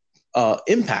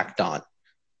impact on.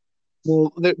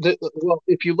 Well,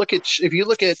 if you look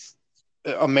at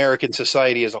American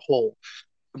society as a whole,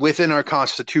 within our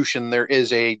Constitution, there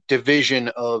is a division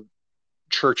of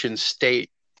church and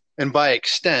state, and by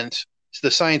extent,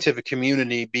 the scientific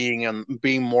community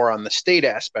being more on the state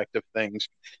aspect of things,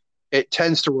 it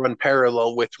tends to run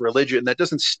parallel with religion. That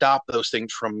doesn't stop those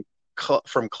things from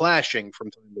clashing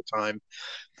from time to time.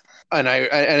 And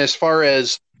as far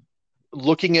as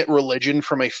looking at religion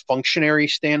from a functionary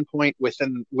standpoint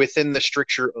within the within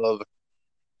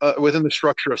the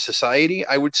structure of society,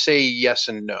 I would say yes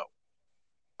and no.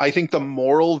 I think the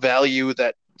moral value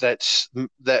that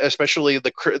especially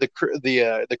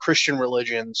the Christian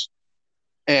religions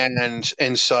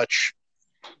and such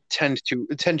tend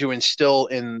to instill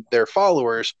in their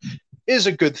followers is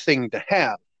a good thing to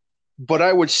have. But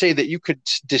I would say that you could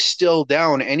distill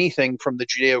down anything from the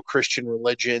Judeo-Christian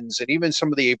religions and even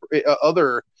some of the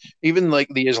other, even like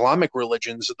the Islamic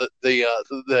religions,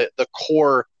 the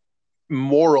core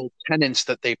moral tenets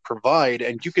that they provide,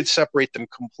 and you could separate them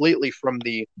completely from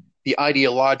the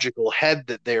ideological head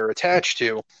that they're attached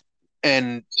to,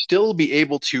 and still be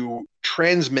able to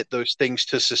transmit those things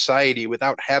to society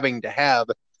without having to have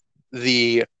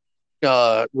the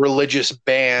religious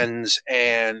bans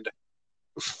and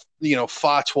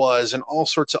fatwas and all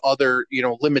sorts of other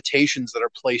limitations that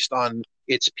are placed on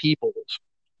its peoples.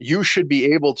 You should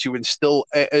be able to instill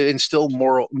a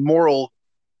moral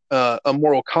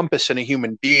compass in a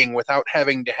human being without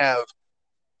having to have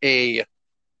a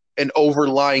an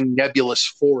overlying nebulous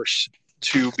force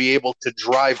to be able to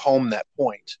drive home that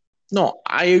point. No,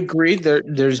 I agree.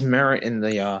 There's merit in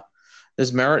the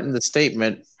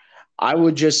statement. I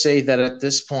would just say that at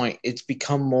this point, it's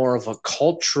become more of a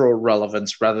cultural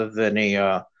relevance rather than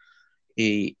a,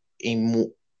 a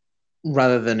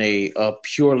rather than a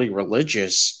purely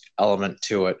religious element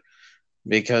to it.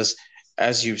 Because,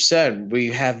 as you've said,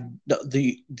 we have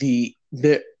the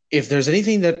if there's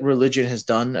anything that religion has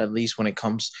done, at least when it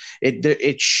comes,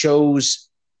 it shows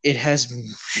it has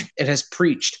it has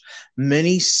preached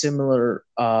many similar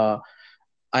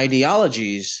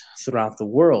ideologies throughout the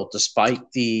world, despite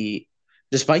the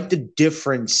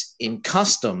difference in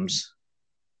customs.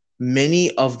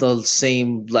 Many of the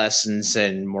same lessons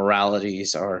and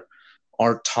moralities are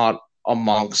taught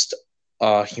amongst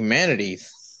humanity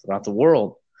throughout the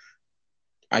world.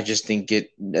 I just think it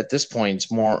at this point it's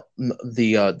more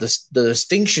the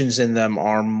distinctions in them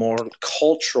are more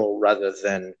cultural rather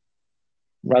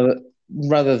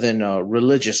rather than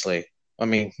religiously. I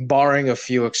mean, barring a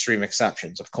few extreme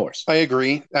exceptions, of course. I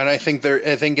agree, and I think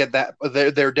at that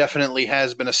there definitely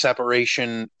has been a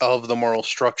separation of the moral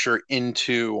structure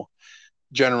into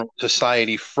general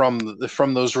society from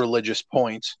those religious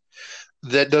points.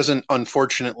 That doesn't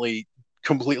unfortunately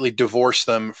completely divorce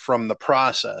them from the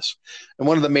process. And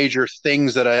one of the major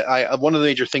things that I one of the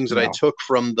major things that I No. took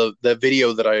from the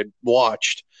video that I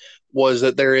watched was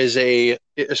that there is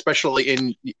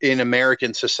especially in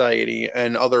American society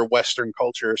and other Western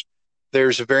cultures,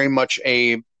 there's very much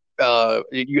have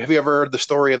you ever heard the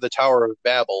story of the Tower of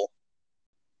Babel?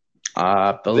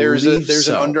 I There's a believe there's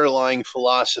an so. underlying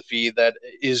philosophy that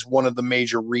is one of the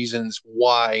major reasons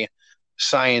why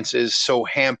science is so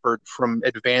hampered from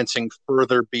advancing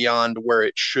further beyond where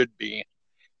it should be,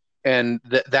 and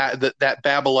that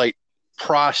Babelite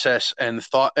process and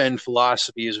thought and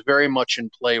philosophy is very much in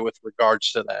play with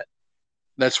regards to that.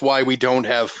 That's why we don't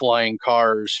have flying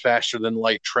cars, faster than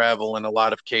light travel in a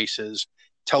lot of cases,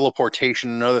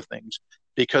 teleportation and other things,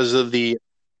 because of the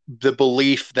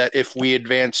belief that if we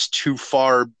advance too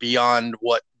far beyond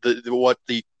what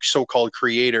the so-called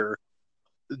creator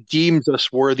deems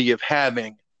us worthy of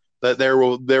having, that there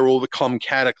will become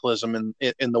cataclysm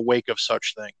in the wake of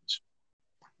such things.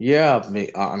 Yeah,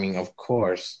 I mean, of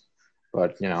course,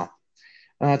 but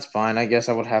that's fine. I guess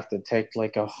I would have to take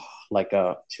like a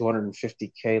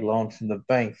 250K loan from the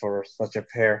bank for such a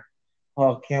pair.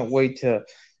 Oh, can't wait to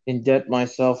indebt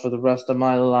myself for the rest of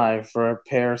my life for a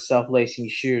pair of self-lacing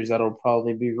shoes that'll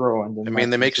probably be ruined I in mean, less they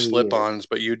than make 2 years. slip-ons,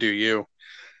 but you do you.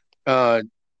 Uh,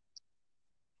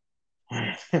 I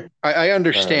Fair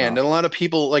understand, enough. and a lot of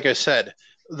people, like I said,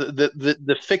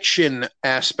 the fiction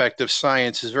aspect of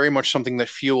science is very much something that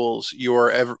fuels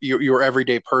your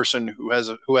everyday person who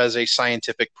has a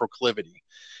scientific proclivity,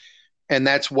 and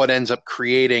that's what ends up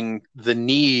creating the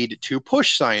need to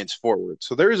push science forward.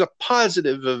 So there is a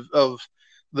positive of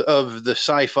the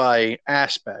sci-fi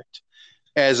aspect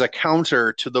as a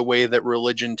counter to the way that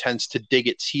religion tends to dig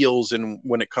its heels in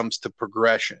when it comes to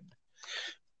progression.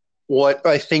 What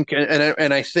I think,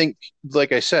 and I think,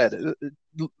 like I said,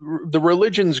 the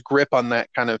religion's grip on that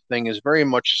kind of thing is very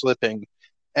much slipping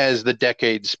as the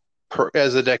decades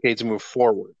move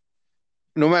forward.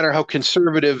 No matter how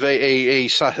conservative a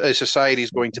society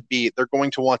is going to be, they're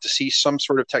going to want to see some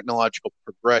sort of technological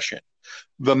progression.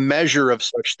 The measure of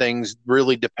such things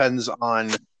really depends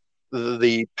on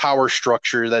the power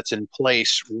structure that's in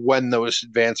place when those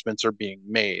advancements are being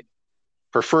made.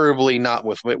 Preferably not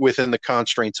within the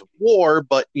constraints of war,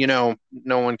 but no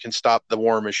one can stop the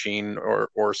war machine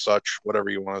or such, whatever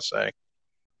you want to say.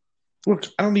 Look,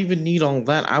 I don't even need all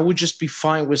that. I would just be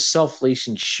fine with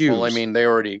self-lacing Well, I shoes. mean, they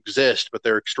already exist, but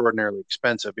they're extraordinarily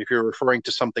expensive. If you're referring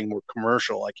to something more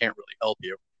commercial, I can't really help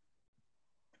you.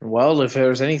 Well, if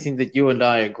there's anything that you and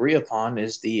I agree upon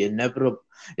is the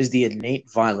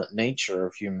innate violent nature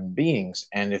of human beings.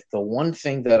 And if the one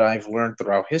thing that I've learned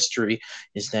throughout history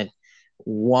is that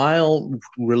while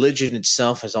religion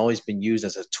itself has always been used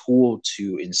as a tool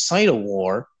to incite a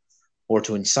war or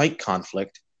to incite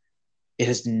conflict, it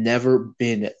has never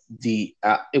been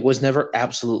it was never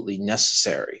absolutely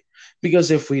necessary.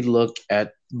 Because if we look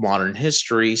at modern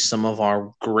history, some of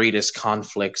our greatest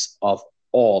conflicts of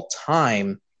all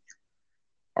time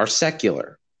are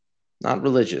secular, not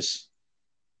religious.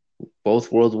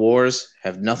 Both world wars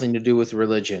have nothing to do with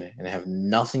religion and have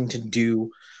nothing to do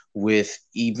with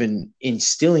even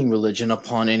instilling religion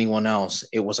upon anyone else.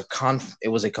 It was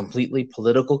a completely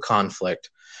political conflict,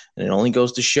 and it only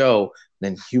goes to show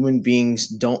that human beings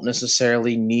don't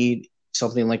necessarily need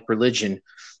something like religion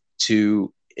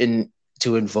to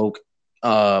to invoke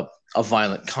a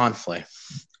violent conflict.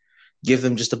 Give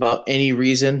them just about any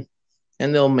reason,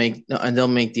 and they'll make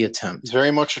the It's attempt.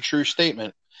 very much a true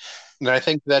statement. And I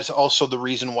think that's also the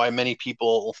reason why many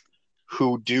people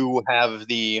who do have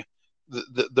the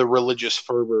religious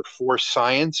fervor for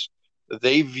science,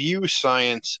 they view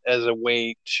science as a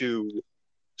way to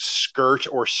skirt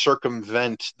or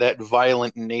circumvent that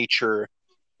violent nature,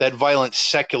 that violent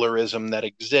secularism that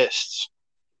exists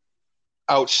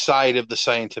outside of the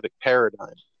scientific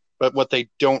paradigm. But what they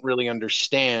don't really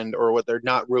understand, or what they're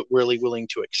not really willing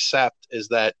to accept, is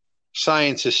that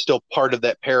science is still part of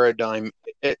that paradigm,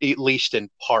 at least in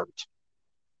part.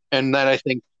 And that I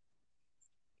think,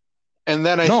 and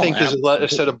that I No, think is a set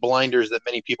absolutely. of blinders that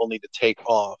many people need to take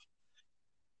off.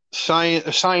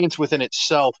 Science within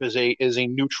itself is a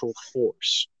neutral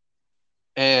force,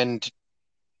 and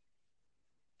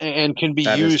can be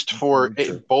That is used for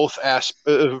completely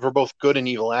true. for both good and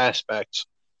evil aspects,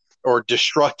 or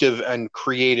destructive and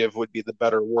creative would be the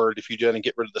better word if you didn't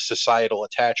get rid of the societal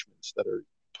attachments that are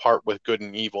part with good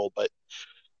and evil. But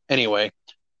anyway,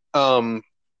 um,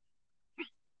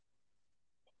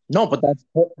 No, but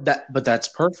that's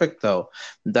perfect though.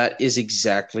 That is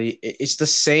exactly it's the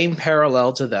same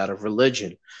parallel to that of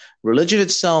religion. Religion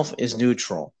itself is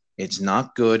neutral. It's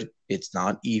not good, it's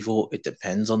not evil. It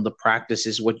depends on the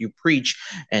practices what you preach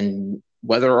and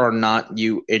whether or not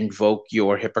you invoke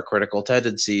your hypocritical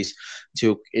tendencies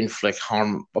to inflict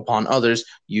harm upon others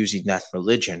using that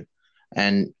religion.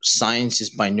 And science is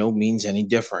by no means any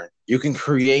different. You can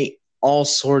create all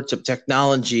sorts of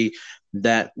technology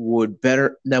that would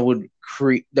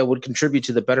contribute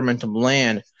to the betterment of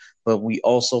land, but we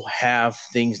also have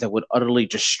things that would utterly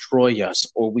destroy us,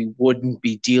 or we wouldn't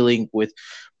be dealing with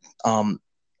um,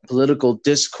 political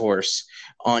discourse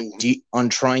on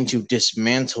trying to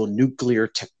dismantle nuclear I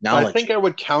think technology. I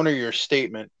would counter your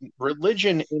statement.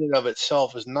 Religion in and of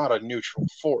itself is not a neutral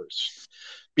force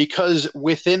because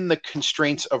within the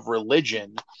constraints of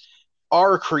religion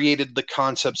are created the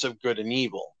concepts of good and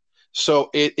evil. So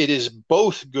it is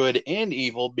both good and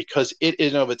evil because it in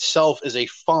and of itself is a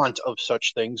font of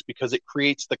such things because it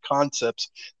creates the concepts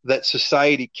that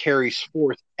society carries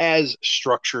forth as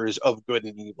structures of good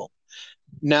and evil.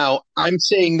 Now, I'm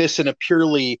saying this in a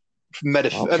purely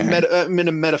Okay. in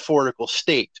a metaphorical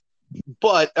state,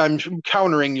 but I'm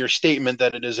countering your statement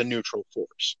that it is a neutral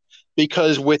force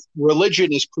because with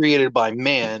religion is created by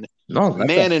man, No, that's a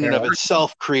man in and fair of argument.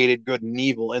 itself created good and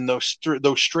evil, and those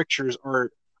strictures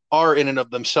are in and of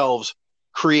themselves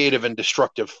creative and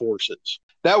destructive forces.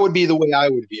 That would be the way I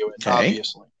would view it, Okay.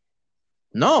 obviously.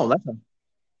 No,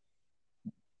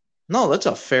 that's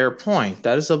a fair point.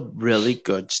 That is a really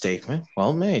good statement.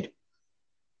 Well made.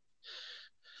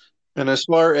 And as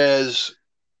far as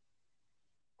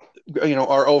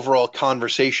our overall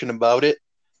conversation about it,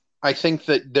 I think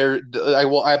that I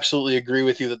will absolutely agree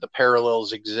with you that the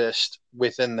parallels exist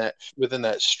within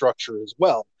that structure as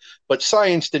well. But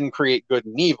science didn't create good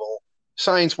and evil.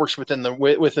 Science works within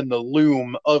the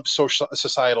loom of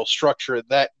societal structure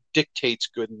that dictates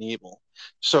good and evil.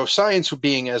 So science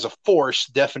being as a force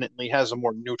definitely has a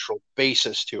more neutral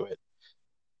basis to it,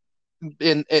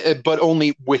 but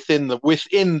only within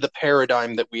the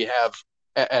paradigm that we have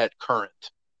at current.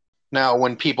 Now,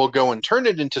 when people go and turn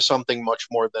it into something much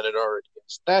more than it already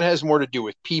is, that has more to do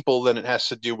with people than it has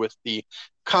to do with the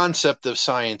concept of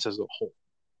science as a whole.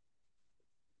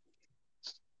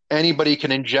 Anybody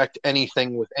can inject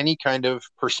anything with any kind of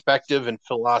perspective and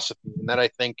philosophy, and that I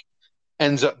think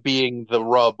ends up being the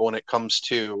rub when it comes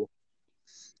to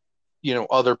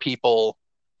other people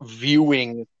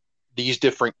viewing these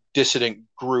different dissident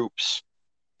groups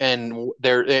and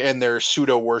their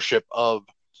pseudo worship of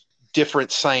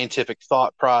different scientific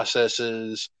thought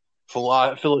processes,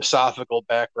 philosophical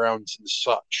backgrounds, and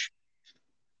such.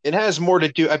 It has more to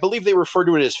do, I believe they refer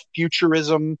to it as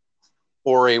futurism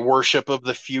or a worship of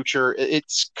the future.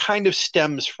 It's kind of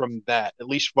stems from that, at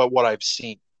least by what I've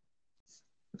seen.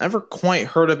 Never quite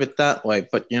heard of it that way,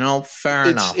 but fair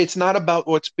It's enough. it's not about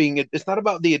it's not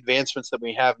about the advancements that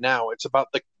we have now. It's about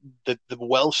the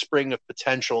wellspring of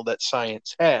potential that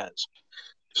science has.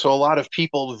 So a lot of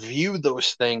people view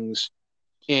those things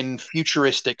in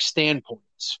futuristic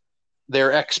standpoints.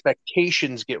 Their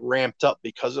expectations get ramped up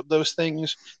because of those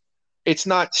things. It's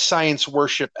not science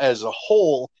worship as a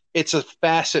whole, it's a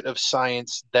facet of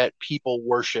science that people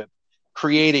worship,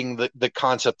 creating the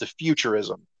concept of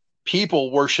futurism.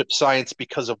 People worship science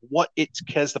because of what it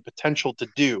has the potential to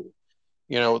do.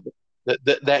 You know,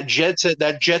 that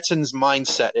Jetsons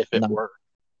mindset, if it No. were,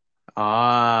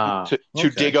 Ah, to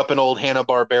dig okay. up an old Hanna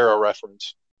Barbera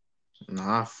reference.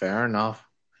 Nah, fair enough.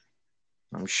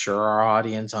 I'm sure our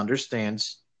audience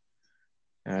understands.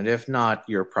 And if not,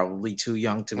 you're probably too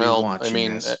young to be Well, I watching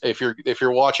mean, this. if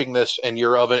you're watching this and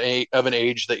you're of an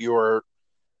age that you're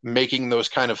making those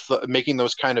kind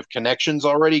of connections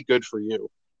already, good for you.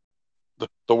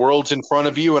 The world's in front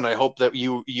of you, and I hope that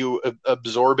you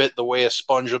absorb it the way a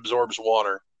sponge absorbs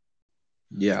water.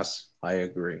 Yes, I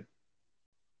agree.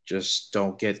 Just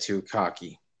don't get too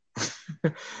cocky.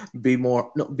 Be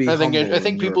more, no, be I humble in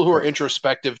think your people who are approach.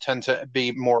 introspective tend to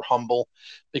be more humble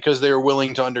because they are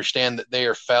willing to understand that they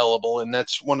are fallible, and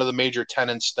that's one of the major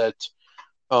tenets that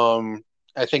um,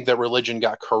 I think that religion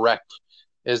got correct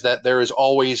is that there is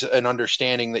always an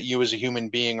understanding that you as a human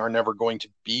being are never going to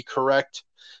be correct,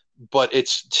 but it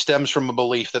stems from a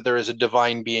belief that there is a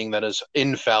divine being that is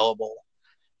infallible.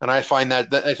 And I find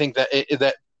that I think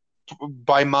that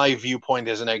by my viewpoint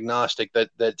as an agnostic,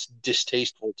 that's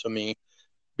distasteful to me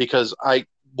because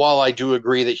while I do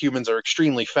agree that humans are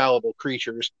extremely fallible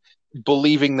creatures,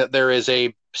 believing that there is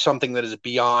a something that is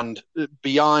beyond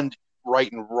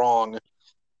right and wrong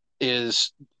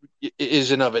is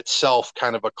in of itself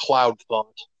kind of a cloud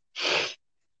thought.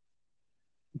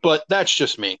 But that's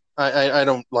just me. I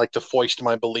don't like to foist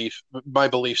my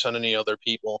beliefs on any other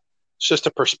people. It's just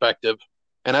a perspective,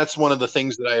 and that's one of the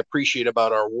things that I appreciate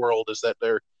about our world is that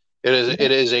Yeah.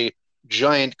 it is a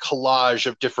giant collage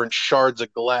of different shards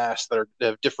of glass that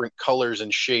have different colors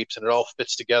and shapes, and it all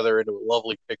fits together into a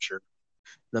lovely picture.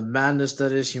 The madness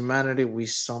that is humanity, we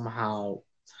somehow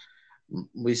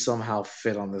we somehow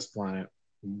fit on this planet.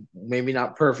 Maybe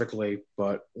not perfectly,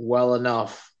 but well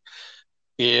enough.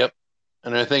 Yep.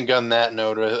 And I think on that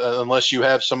note, unless you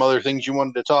have some other things you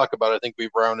wanted to talk about, I think we've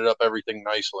rounded up everything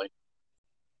nicely.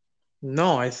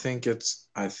 No, I think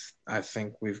I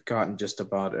think we've gotten just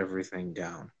about everything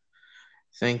down.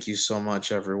 Thank you so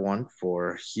much, everyone,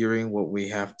 for hearing what we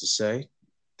have to say.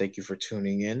 Thank you for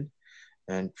tuning in,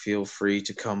 and feel free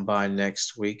to come by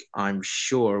next week. I'm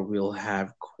sure we'll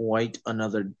have quite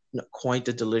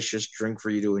a delicious drink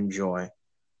for you to enjoy.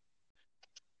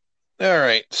 All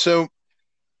right. So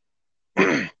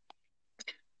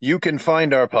you can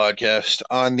find our podcast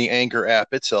on the Anchor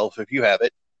app itself if you have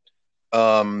it.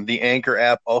 The Anchor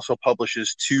app also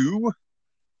publishes to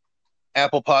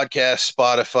Apple Podcasts,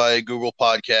 Spotify, Google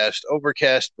Podcast,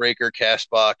 Overcast, Breaker,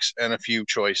 Castbox, and a few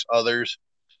choice others.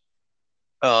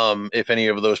 If any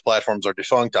of those platforms are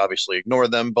defunct, obviously ignore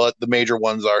them, but the major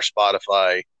ones are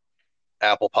Spotify,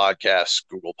 Apple Podcasts,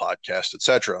 Google Podcasts,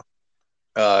 etc.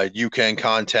 You can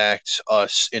contact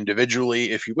us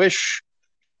individually if you wish.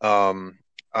 I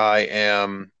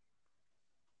am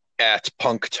at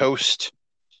Punk Toast.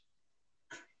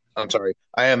 I'm sorry.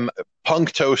 I am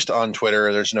Punk Toast on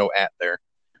Twitter. There's no at there.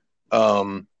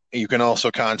 You can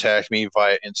also contact me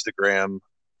via Instagram,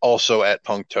 also at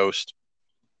Punk Toast.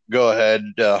 Go ahead,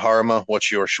 Harma.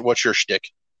 What's your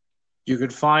shtick? You can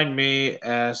find me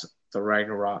as the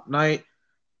Ragnarok Knight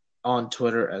on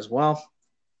Twitter as well.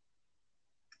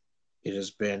 It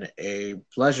has been a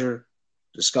pleasure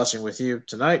discussing with you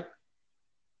tonight.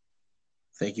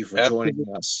 Thank you for joining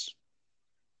us.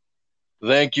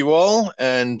 Thank you all,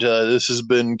 and this has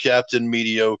been Captain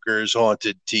Mediocre's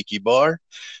Haunted Tiki Bar.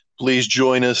 Please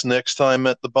join us next time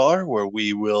at the bar, where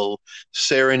we will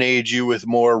serenade you with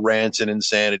more rants and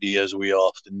insanity as we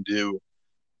often do.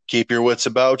 Keep your wits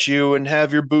about you and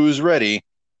have your booze ready.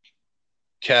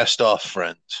 Cast off,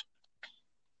 friends.